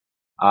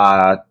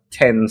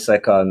 10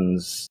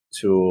 seconds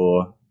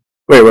to...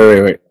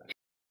 Wait.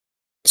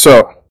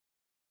 So,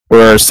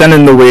 we're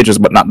sending the wages,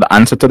 but not the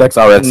answer to Dex,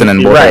 or we're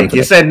sending both? Right,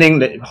 you're sending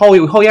the... How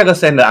you gonna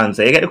send the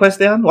answer? You get the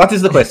question? What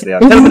is the question?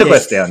 Tell me the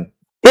question.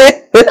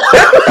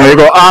 We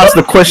go ask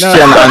the question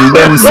and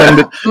then send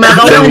it.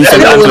 Then we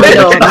send the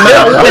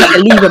answer.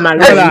 Leave him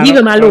alone. Leave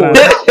him alone.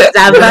 It's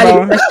a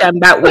valid question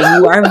that way.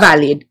 You are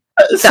valid.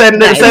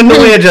 Send the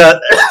wager.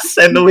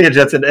 Send the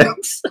wager to them.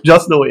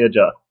 Just the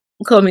wager.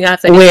 Coming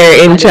after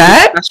We're in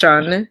chat.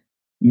 DM.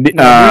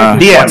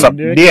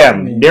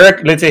 DM.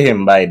 Directly to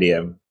him by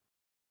DM.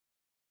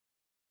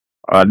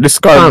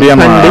 Discord DM.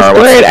 On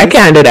Discord, I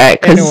can't do that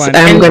because Anyone.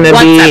 I'm gonna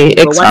be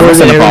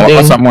exposing everything.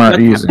 What's up more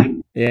easy?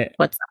 Yeah.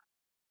 What's up?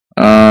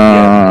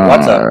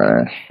 What's up?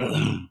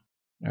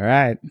 All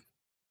right.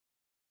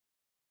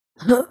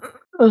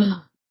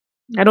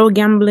 I don't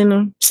gambling.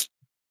 I'm This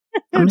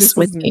isn't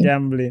sweating.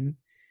 gambling.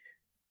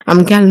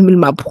 I'm gambling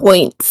my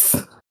points.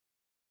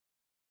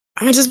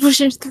 I'm just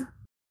pushing it through.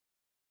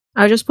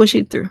 I'll just push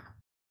it through.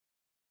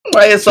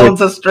 Why you sound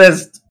so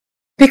stressed?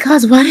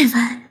 Because what if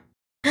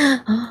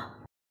I...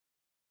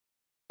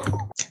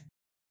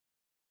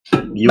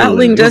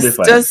 Batwing,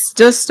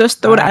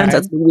 just throw the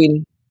answer to the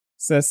win.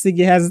 So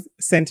Siggy has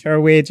sent her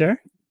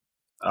wager.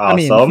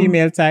 Awesome. I mean,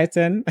 female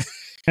Titan.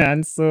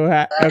 And so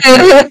I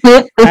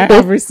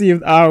have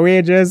received our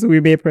wagers. We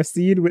may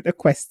proceed with the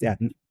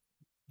question.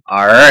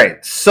 All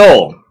right.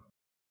 So,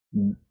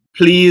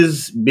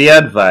 please be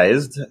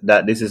advised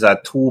that this is a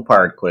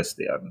two-part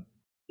question.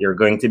 You're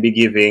going to be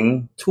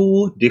giving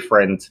two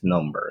different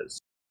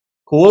numbers.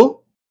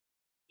 Cool?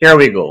 Here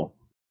we go.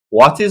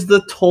 What is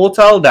the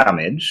total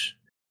damage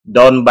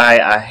done by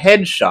a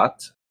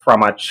headshot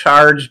from a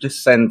charged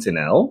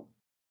sentinel?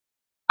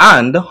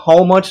 And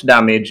how much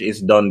damage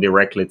is done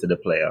directly to the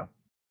player?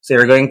 So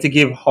you're going to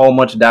give how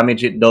much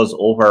damage it does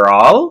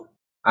overall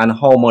and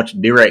how much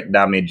direct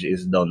damage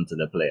is done to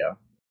the player.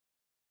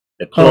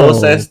 The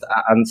closest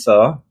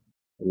answer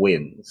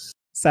wins.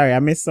 Sorry, I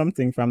missed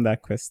something from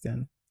that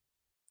question.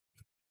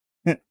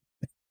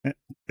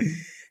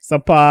 So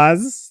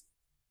pause.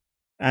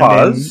 And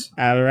Pause.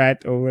 then I'll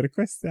write over the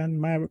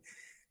question.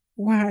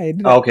 Why?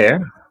 Okay.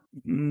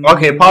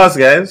 Okay, pause,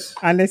 guys.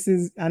 Unless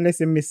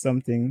you missed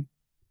something.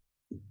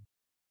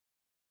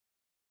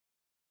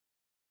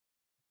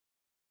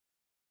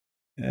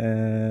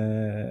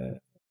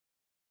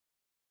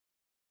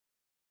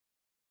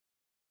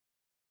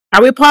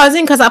 Are we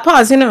pausing? Because I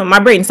paused, my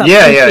brain stopped.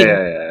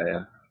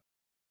 Yeah.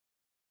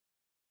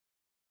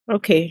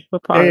 Okay, we're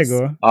There you paused.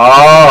 go.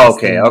 Oh,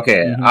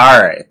 okay. Mhm.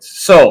 All right.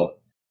 So,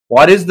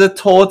 what is the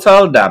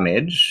total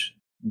damage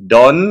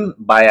done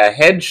by a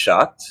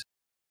headshot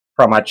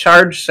from a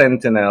charged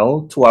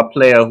sentinel to a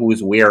player who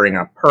is wearing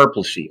a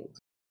purple shield?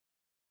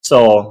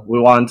 So, we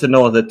want to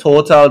know the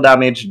total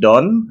damage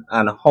done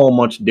and how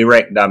much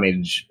direct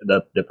damage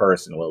the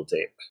person will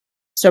take.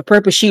 So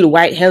purple shield,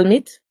 white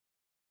helmet.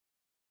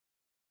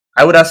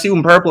 I would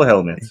assume purple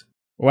helmet.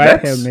 White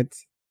Dex? helmet.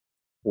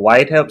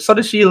 White helmet. So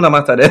the shield no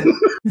matter then.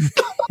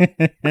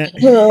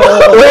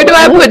 Where do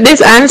I put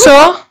this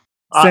answer?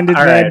 Send it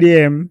all via right.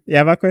 DM. You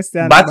have a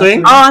question? Batwing?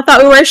 Oh, I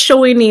thought we were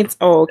showing it.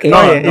 Oh, okay.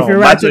 No, If you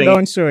write it Batwing.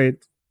 down, show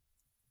it.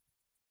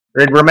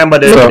 Remember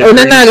the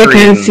Naga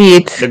can see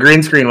it. The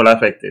green screen will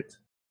affect it.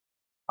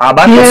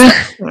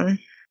 Batwing. Yeah.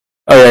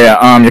 Oh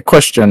yeah. Your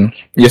question.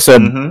 You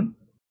said Mhm.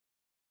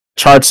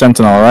 charge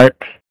sentinel, right?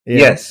 Yeah.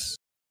 Yes.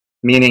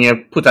 Meaning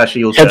you put a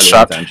shield cell in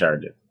Headshot. it and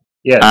charge it.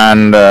 Yes.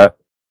 And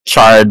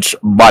charge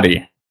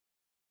body,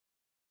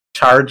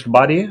 Charged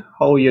body?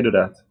 How you do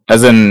that?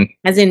 as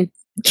in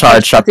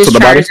charge shot to the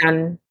body.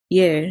 And,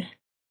 yeah.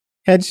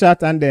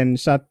 Headshot and then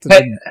shot to He-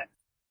 the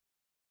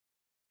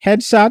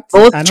headshot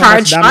Both and how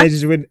much charge shot?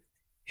 damage with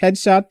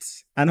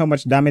headshot and how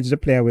much damage the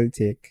player will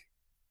take.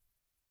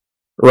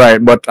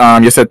 Right, but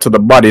you said to the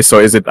body. So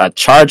is it a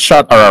charge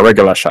shot or a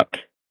regular shot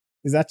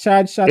Is a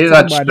charge shot It's to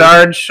a the body?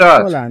 charged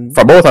shot. Hold on.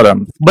 for both of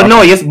them? But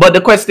no, yes, but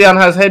the question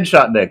has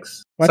headshot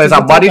decks. What So is it's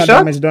a the body total shot?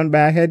 damage done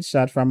by a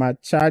headshot from a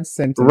charged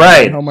sentinel?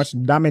 Right. And how much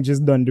damage is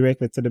done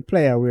directly to the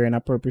player wearing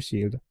a purple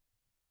shield?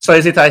 So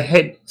is it a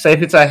head? So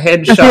if it's a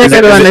think headshot, I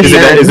don't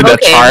understand. Is it a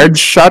Okay. charge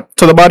shot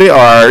to the body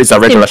or is it a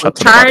regular shot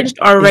to the body? Charged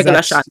or Is regular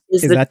that- shot?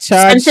 is the that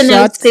charged sentinel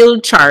shot? still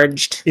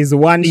charged? Is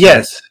one shot.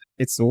 yes,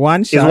 It's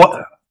one is shot.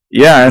 what?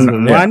 Yeah, It's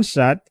and one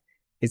shot.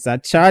 It's a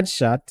charge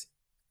shot.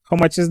 How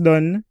much is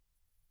done?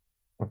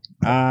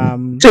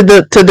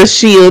 To the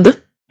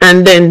shield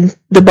and then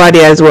the body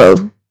as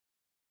well.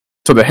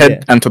 to the head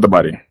Yeah. and to the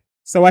body.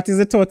 So what is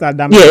the total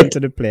damage Yeah. done to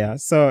the player?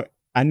 So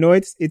I know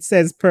it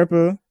says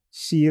purple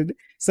shield.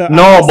 So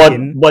No, I'm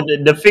but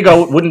asking, the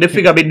figure wouldn't the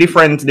figure be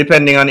different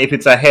depending on if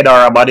it's a head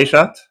or a body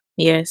shot?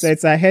 Yes. so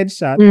it's a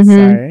headshot. Mhm.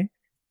 Sorry.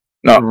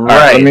 No,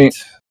 Right.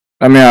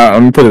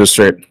 let me put it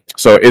straight.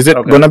 So, is it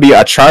Okay. gonna be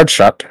a charge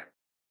shot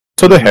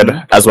to the head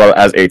Mhm. as well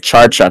as a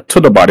charge shot to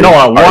the body? No,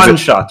 or is one it-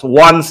 shot,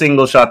 one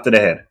single shot to the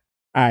head.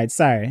 All right,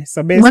 sorry.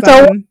 So based But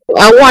I on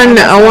want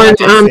understand what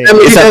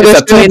you're saying.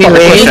 It's a two-part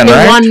anyway. question, It's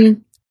right?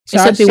 one. It's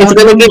Charge a shot. It's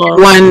gonna get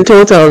number. one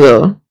total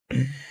though. all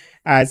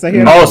right, so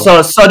here we Oh,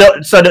 go.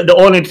 so the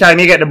only time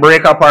you get the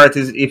breaker part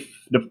is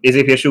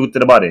if you shoot to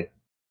the body.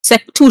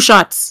 Two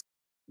shots.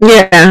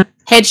 Yeah.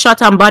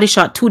 Headshot and body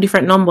shot. Two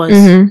different numbers.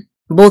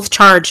 Mm-hmm. Both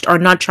charged or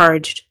not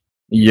charged.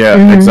 Yeah,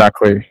 Mhm.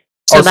 exactly.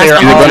 So So that's you're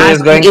the whole always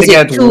ask. going to Is it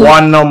get two?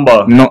 one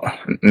number. No.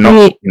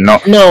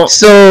 No.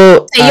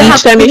 So you each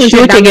have time you 200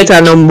 shoot, you get a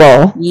damage.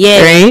 number.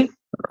 Yes. Right?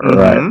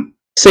 Right. Mhm.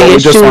 So But you we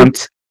just shoot.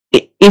 want-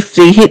 If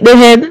they hit the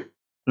head,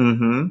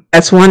 Mhm.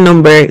 that's one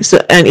number. So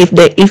and if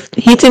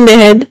hitting the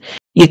head,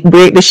 you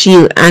break the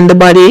shield and the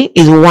body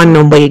is one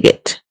number you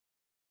get.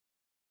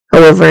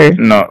 However,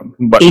 No,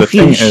 but if the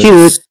you thing shoot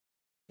is,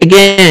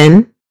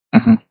 again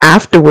Mhm.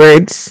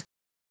 afterwards,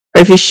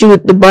 or if you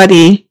shoot the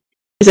body,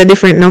 it's a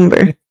different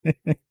number.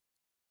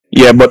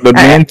 yeah, but the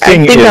main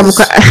thing think is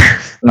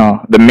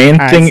no. The main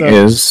Alright, thing so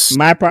is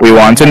my we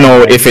want to point know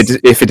was-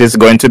 if it is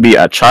going to be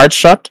a charge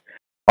shot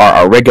or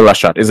a regular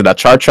shot. Is it a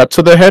charge shot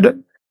to the head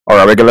or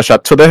a regular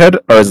shot to the head,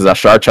 or is it a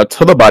charge shot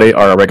to the body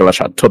or a regular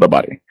shot to the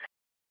body?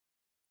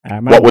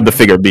 What would the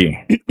figure be?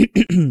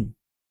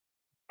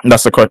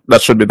 That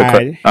should be the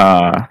Alright.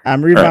 question.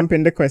 I'm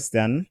revamping the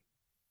question,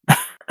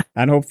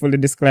 and hopefully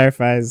this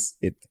clarifies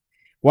it.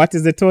 What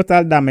is the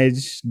total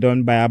damage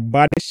done by a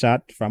body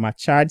shot from a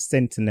charged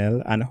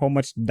sentinel, and how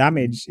much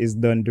damage is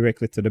done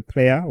directly to the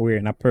player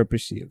wearing a purple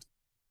shield?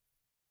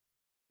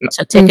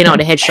 So taking out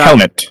the headshot.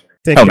 Helmet.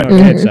 Taking Helmet. out the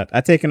Mhm. headshot.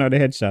 I taking out the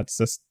headshot.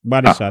 So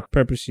body Ah. shot,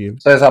 purple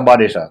shield. So it's a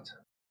body shot.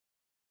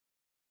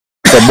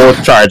 So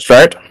both charged,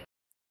 right?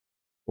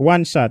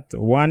 One shot.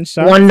 One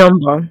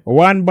number.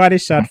 One body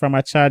shot from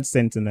a charged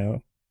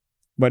sentinel,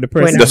 but the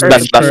person That's- wearing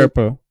that's-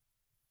 purple.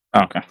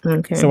 Okay.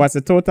 Okay. So what's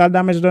the total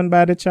damage done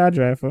by the charge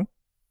rifle?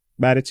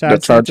 By the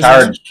charge charge-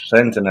 sentinel? Charged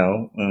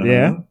sentinel. Mhm.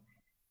 Yeah.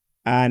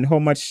 And how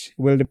much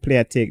will the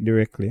player take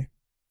directly?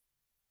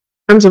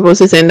 I'm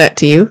supposed to send that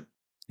to you.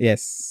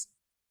 Yes.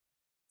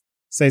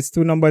 So it's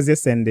two numbers you're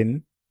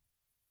sending.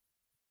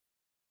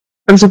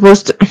 I'm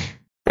supposed to.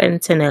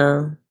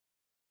 Sentinel.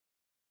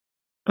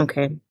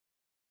 Okay.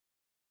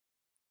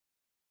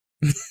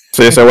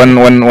 So you say when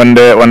the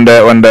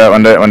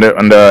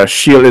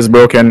shield is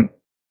broken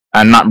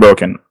and not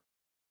broken,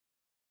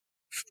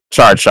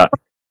 charge shot.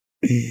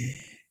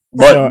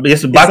 But So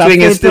this a Batwing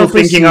full is still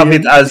purple thinking of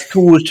shield. it as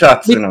two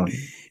shots, you know.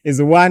 Is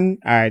one,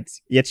 alright,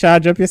 you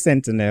charge up your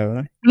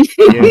sentinel,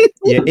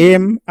 you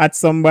aim at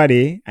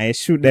somebody and you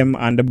shoot them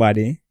on the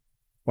body.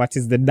 What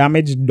is the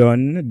damage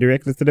done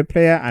directly to the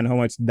player, and how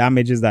much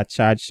damage is that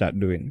charge shot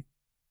doing?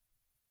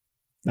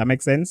 That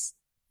makes sense?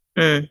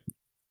 Mm.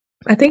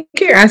 I think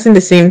you're asking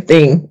the same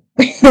thing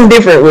in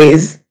different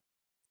ways.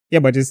 Yeah,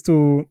 but it's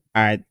two,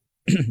 alright.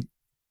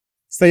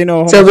 So you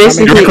know how So much damage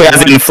basically- Directly is as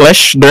one- in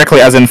flesh.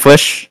 Directly as in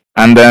flesh,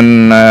 and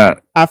then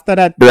after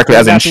that, directly when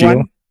as in that shield.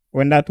 one-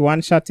 when that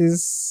one shot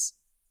is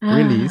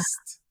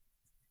released,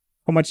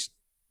 how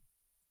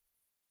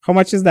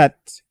much is that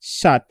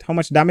shot? How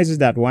much damage is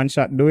that one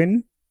shot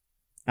doing?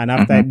 And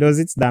after it does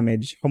its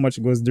damage, how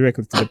much goes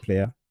directly to the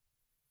player?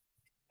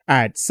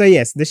 Alright, so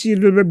yes, the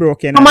shield will be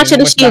broken. How and much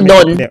then of the shield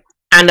damage done? the-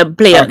 And the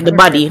player, Okay.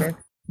 the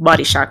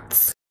body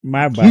shots.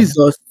 My bad.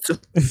 Jesus.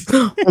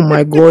 Oh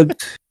my god.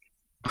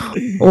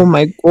 Oh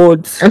my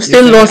god. I'm You still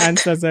sent the lost.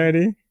 answers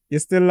already? You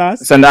still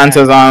lost? send the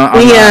answers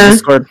on Yeah.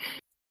 Discord.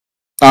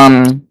 All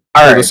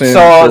right. the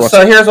same-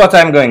 So here's what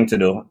I'm going to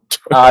do.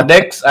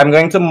 Dex, I'm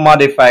going to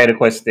modify the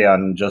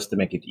question just to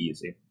make it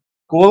easy.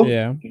 Cool.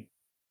 Yeah.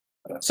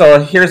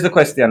 So here's the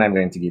question I'm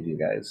going to give you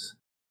guys.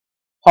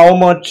 How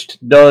much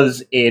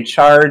does a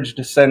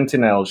charged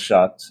sentinel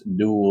shot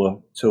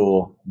do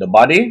to the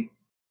body?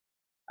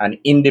 And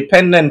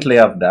independently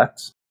of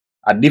that,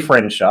 a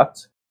different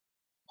shot,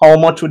 how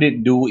much would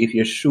it do if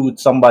you shoot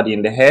somebody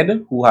in the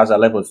head who has a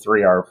level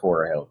 3 or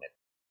 4 helmet?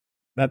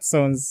 That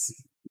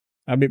sounds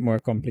a bit more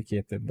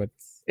complicated, but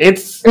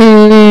It's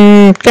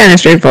Kind of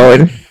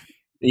straightforward.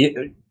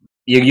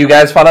 you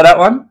guys follow that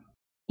one?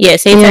 Yeah,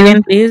 say it Yeah.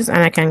 again, please, and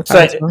I can So-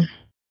 cancel.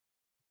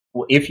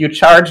 If you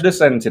charge the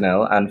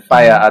sentinel and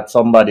fire at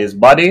somebody's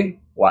body,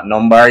 what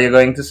number are you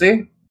going to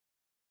see?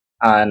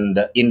 And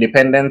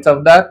independent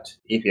of that,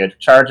 if you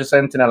charge a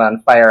sentinel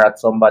and fire at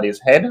somebody's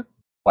head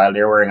while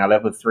they're wearing a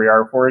level 3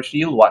 or 4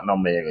 shield, what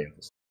number are you going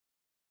to see?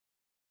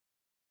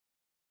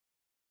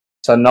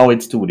 So now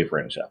it's two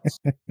different shots.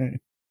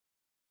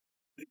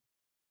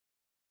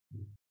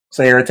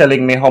 So you're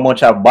telling me how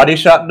much a body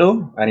shot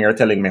do, and you're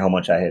telling me how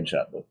much a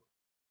headshot do.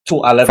 To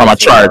a level From a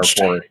 3 or charged.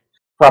 4.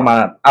 From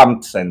a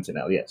amped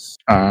sentinel, yes.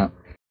 I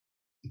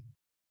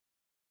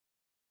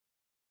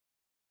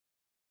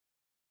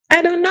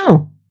don't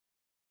know.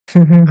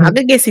 I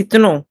could guess it to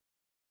know.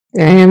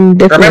 I am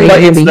definitely Remember,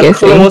 gonna it's be the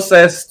guessing.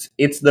 closest.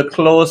 It's the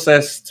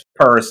closest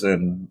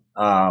person.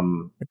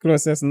 The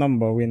closest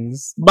number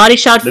wins. Body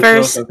shot The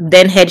first, closest.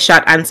 then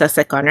headshot answer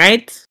second,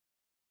 right?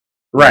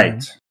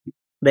 Right.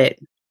 But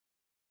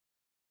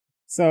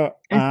So,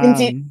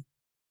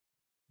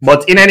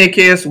 But in any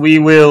case, we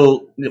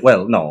will.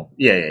 Well, no.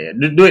 Yeah.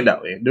 Do it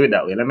that way. Do it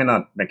that way. Let me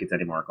not make it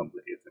any more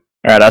complicated.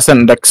 Alright, I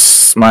sent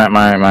Dex my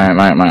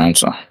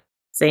answer.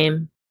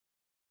 same.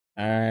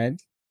 all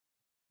right.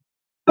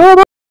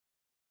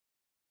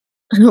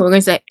 We're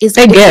gonna say, is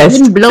I the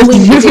guessed. wind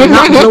blowing? Is it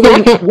not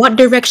blowing? What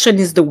direction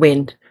is the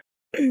wind?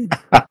 Who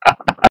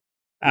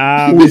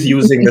is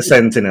using the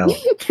Sentinel?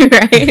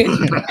 Right?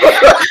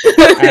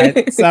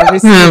 Alright, so I've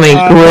received Oh my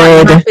all-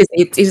 god. Map is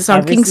it? Is it on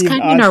I've King's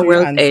received Canyon all or three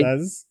World Edge?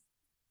 answers.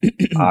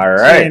 All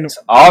right. Shane,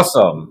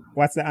 Awesome.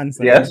 what's the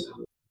answer? Yes.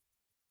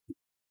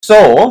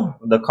 So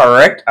the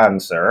correct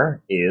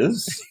answer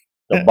is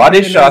the body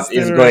You know, shot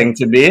still is right. going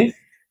to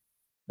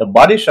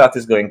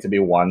be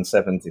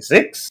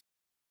 176,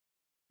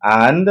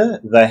 and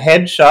the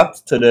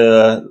headshot to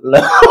the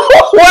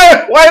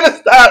why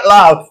does that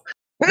laugh?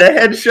 The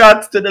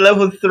headshot to the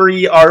level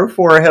 3 or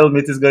 4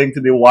 helmet is going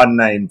to be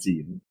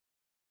 119.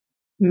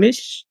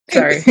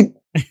 Sorry.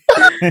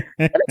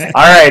 All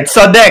right,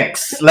 so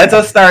Dex, let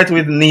us start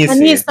with I need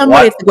Nisi.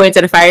 somebody to go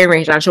into the firing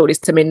range and show this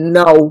to me.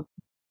 No.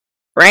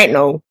 Right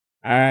now. All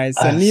right,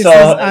 so Uh, Nisa's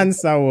so-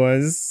 answer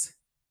was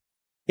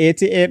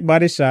 88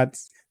 body shot,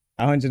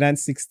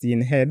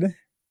 116 head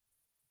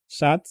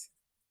shot.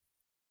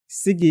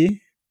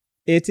 Siggy,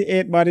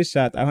 88 body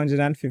shot,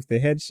 150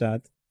 head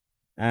shot.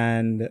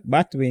 And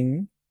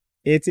Batwing,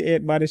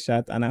 88 body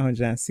shot and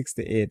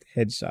 168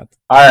 headshot.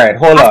 All right,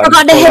 hold on. I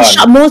forgot the hold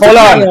headshot on. Hold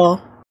on.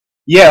 multiplier.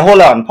 Yeah,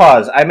 hold on.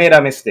 Pause. I made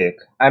a mistake.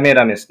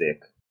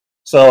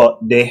 So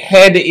the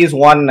head is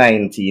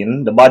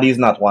 119. The body is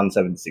not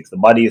 176. The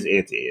body is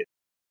 88.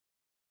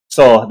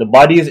 So the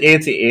body is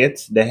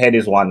 88. The head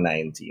is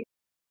 119.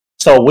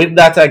 So with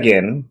that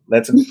again,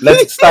 let's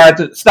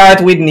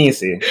start with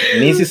Nisi.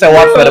 Nisi said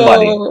what for the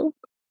body?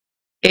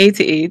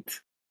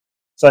 88.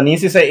 So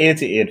Nisi said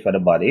 88 for the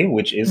body,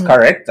 which is Mm.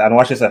 correct. And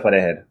what she said for the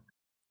head?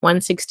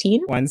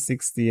 116.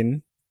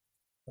 116.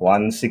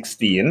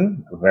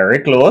 116. Very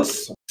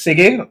close.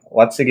 Siggy,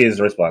 what's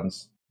Siggy's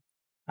response?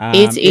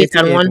 88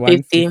 and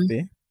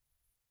 150.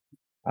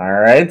 All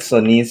right, so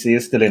Nisi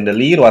is still in the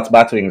lead. What's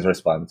Batwing's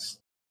response?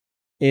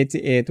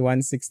 88,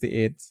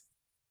 168.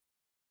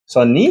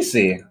 So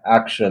Nisi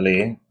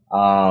actually,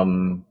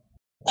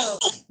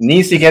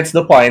 Nisi gets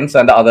the points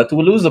and the other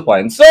two lose the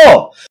points.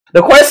 So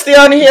the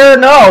question here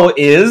now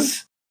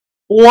is,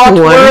 what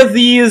What? were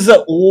these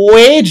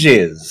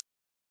wages?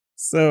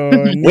 So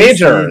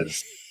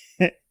Wagers.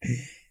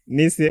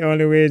 Nisi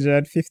only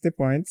wagered 50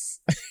 points.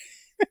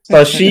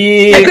 So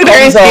she I could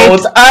comes earn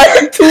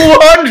out at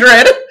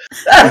 200.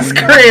 That's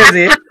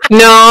crazy.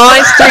 No,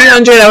 it's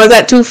 300. I was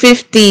at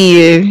 250.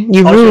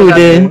 You Oh, she was at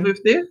rude.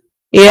 250?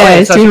 Yeah, Alright,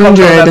 it's so she comes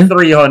out at 200.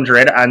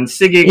 300. And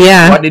Siggy,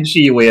 Yeah. what did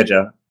she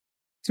wager?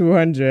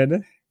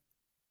 200.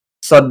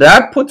 So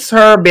that puts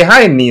her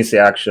behind Nisi,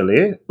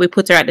 actually. We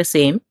put her at the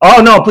same.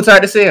 Oh, no, puts her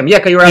at the same. Yeah,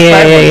 because you're at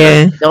Yeah, 500.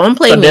 yeah. Don't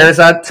play So me. there's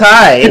a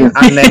tie, and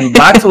then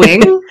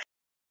Batwing.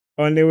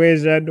 Only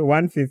wagered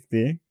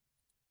 150.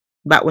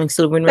 Batwing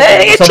still win.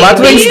 Hey, So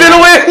Batwing still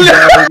wins.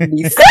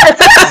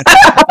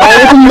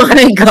 Oh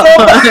my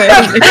god.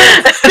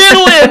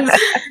 Still wins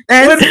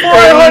with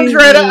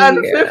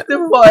 450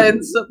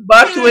 points.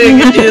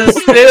 Batwing is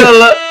still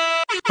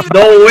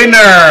the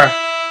winner.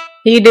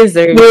 He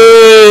deserves it.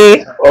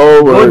 Yay.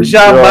 Oh my Good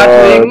job, God.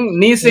 Batwing.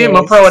 Nisi, I'm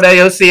Yes. proud of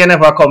you. See you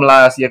never come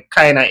last. You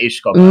kinda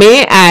ish come.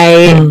 May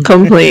I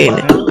complain?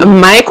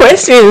 My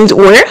questions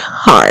were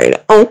hard.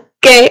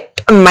 Okay,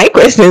 my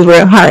questions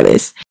were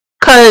hardest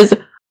because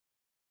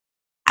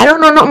I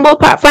don't know nothing about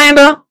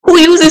Pathfinder. Who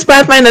uses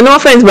Pathfinder? No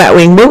offense,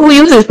 Batwing, but who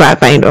uses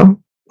Pathfinder?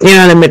 You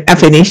know, I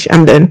finish.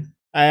 I'm done.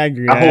 I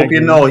agree. I hope you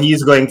agree. know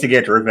he's going to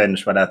get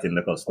revenge for that in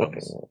the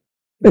customs.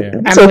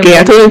 Yeah. It's okay.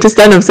 I told him to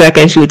stand up so I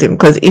can shoot him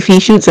because if he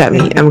shoots at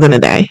me, I'm gonna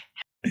die.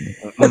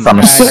 I'm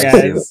Alright, sick.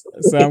 guys.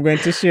 So I'm going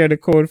to share the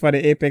code for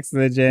the Apex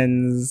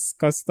Legends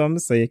custom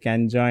so you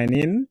can join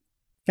in.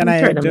 Can I'm I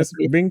sure them just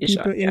will be bring a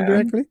people shot, in yeah.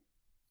 directly?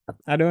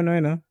 I don't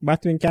know,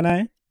 Batwing, can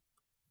I?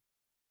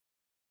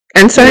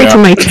 And sorry Yeah. to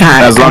my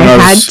chat. As long I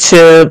had as-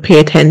 to pay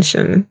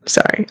attention.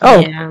 Sorry. Oh,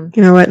 Yeah.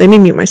 you know what? Let me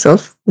mute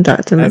myself.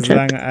 That to my As chat.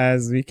 long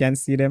as we can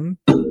see them.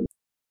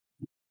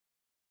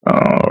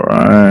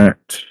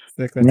 Alright.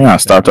 Yeah, I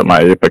started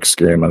my Apex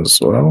game as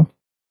well.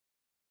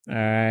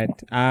 Alright.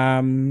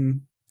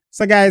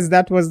 So guys,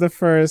 that was the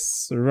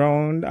first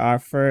round, our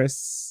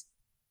first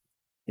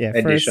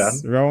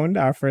Edition.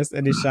 our first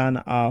edition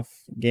of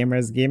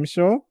Gamers Game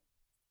Show.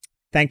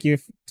 Thank you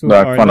to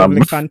Back our when I'm-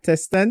 lovely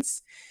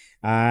contestants.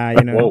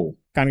 Whoa.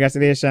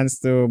 Congratulations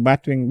to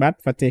Batwing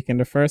Bat for taking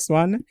the first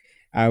one.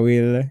 I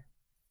will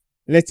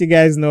let you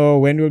guys know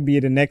when will be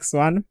the next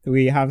one.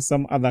 We have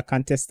some other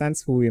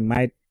contestants who we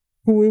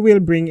will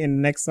bring in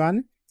the next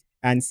one.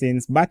 And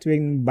since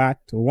Batwing Bat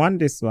won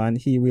this one,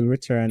 he will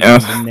return Yeah.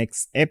 in the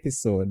next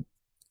episode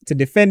to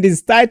defend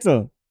his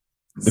title.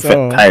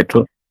 So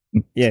title.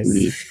 yes,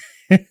 Please.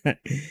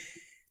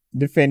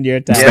 defend your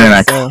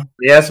Yes. title. So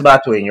Yes,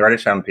 Batwing, you are the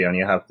champion.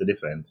 You have to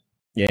defend.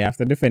 yeah, you have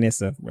to defend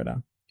yourself,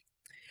 brother.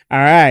 All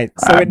right.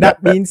 So with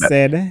that being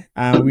said,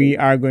 we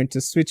are going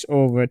to switch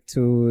over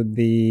to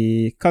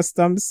the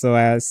customs. So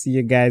I'll see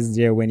you guys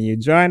there when you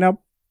join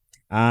up.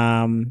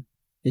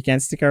 You can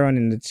stick around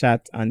in the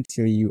chat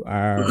until you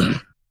are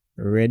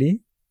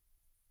ready.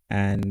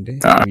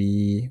 And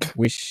we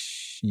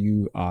wish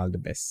you all the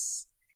best.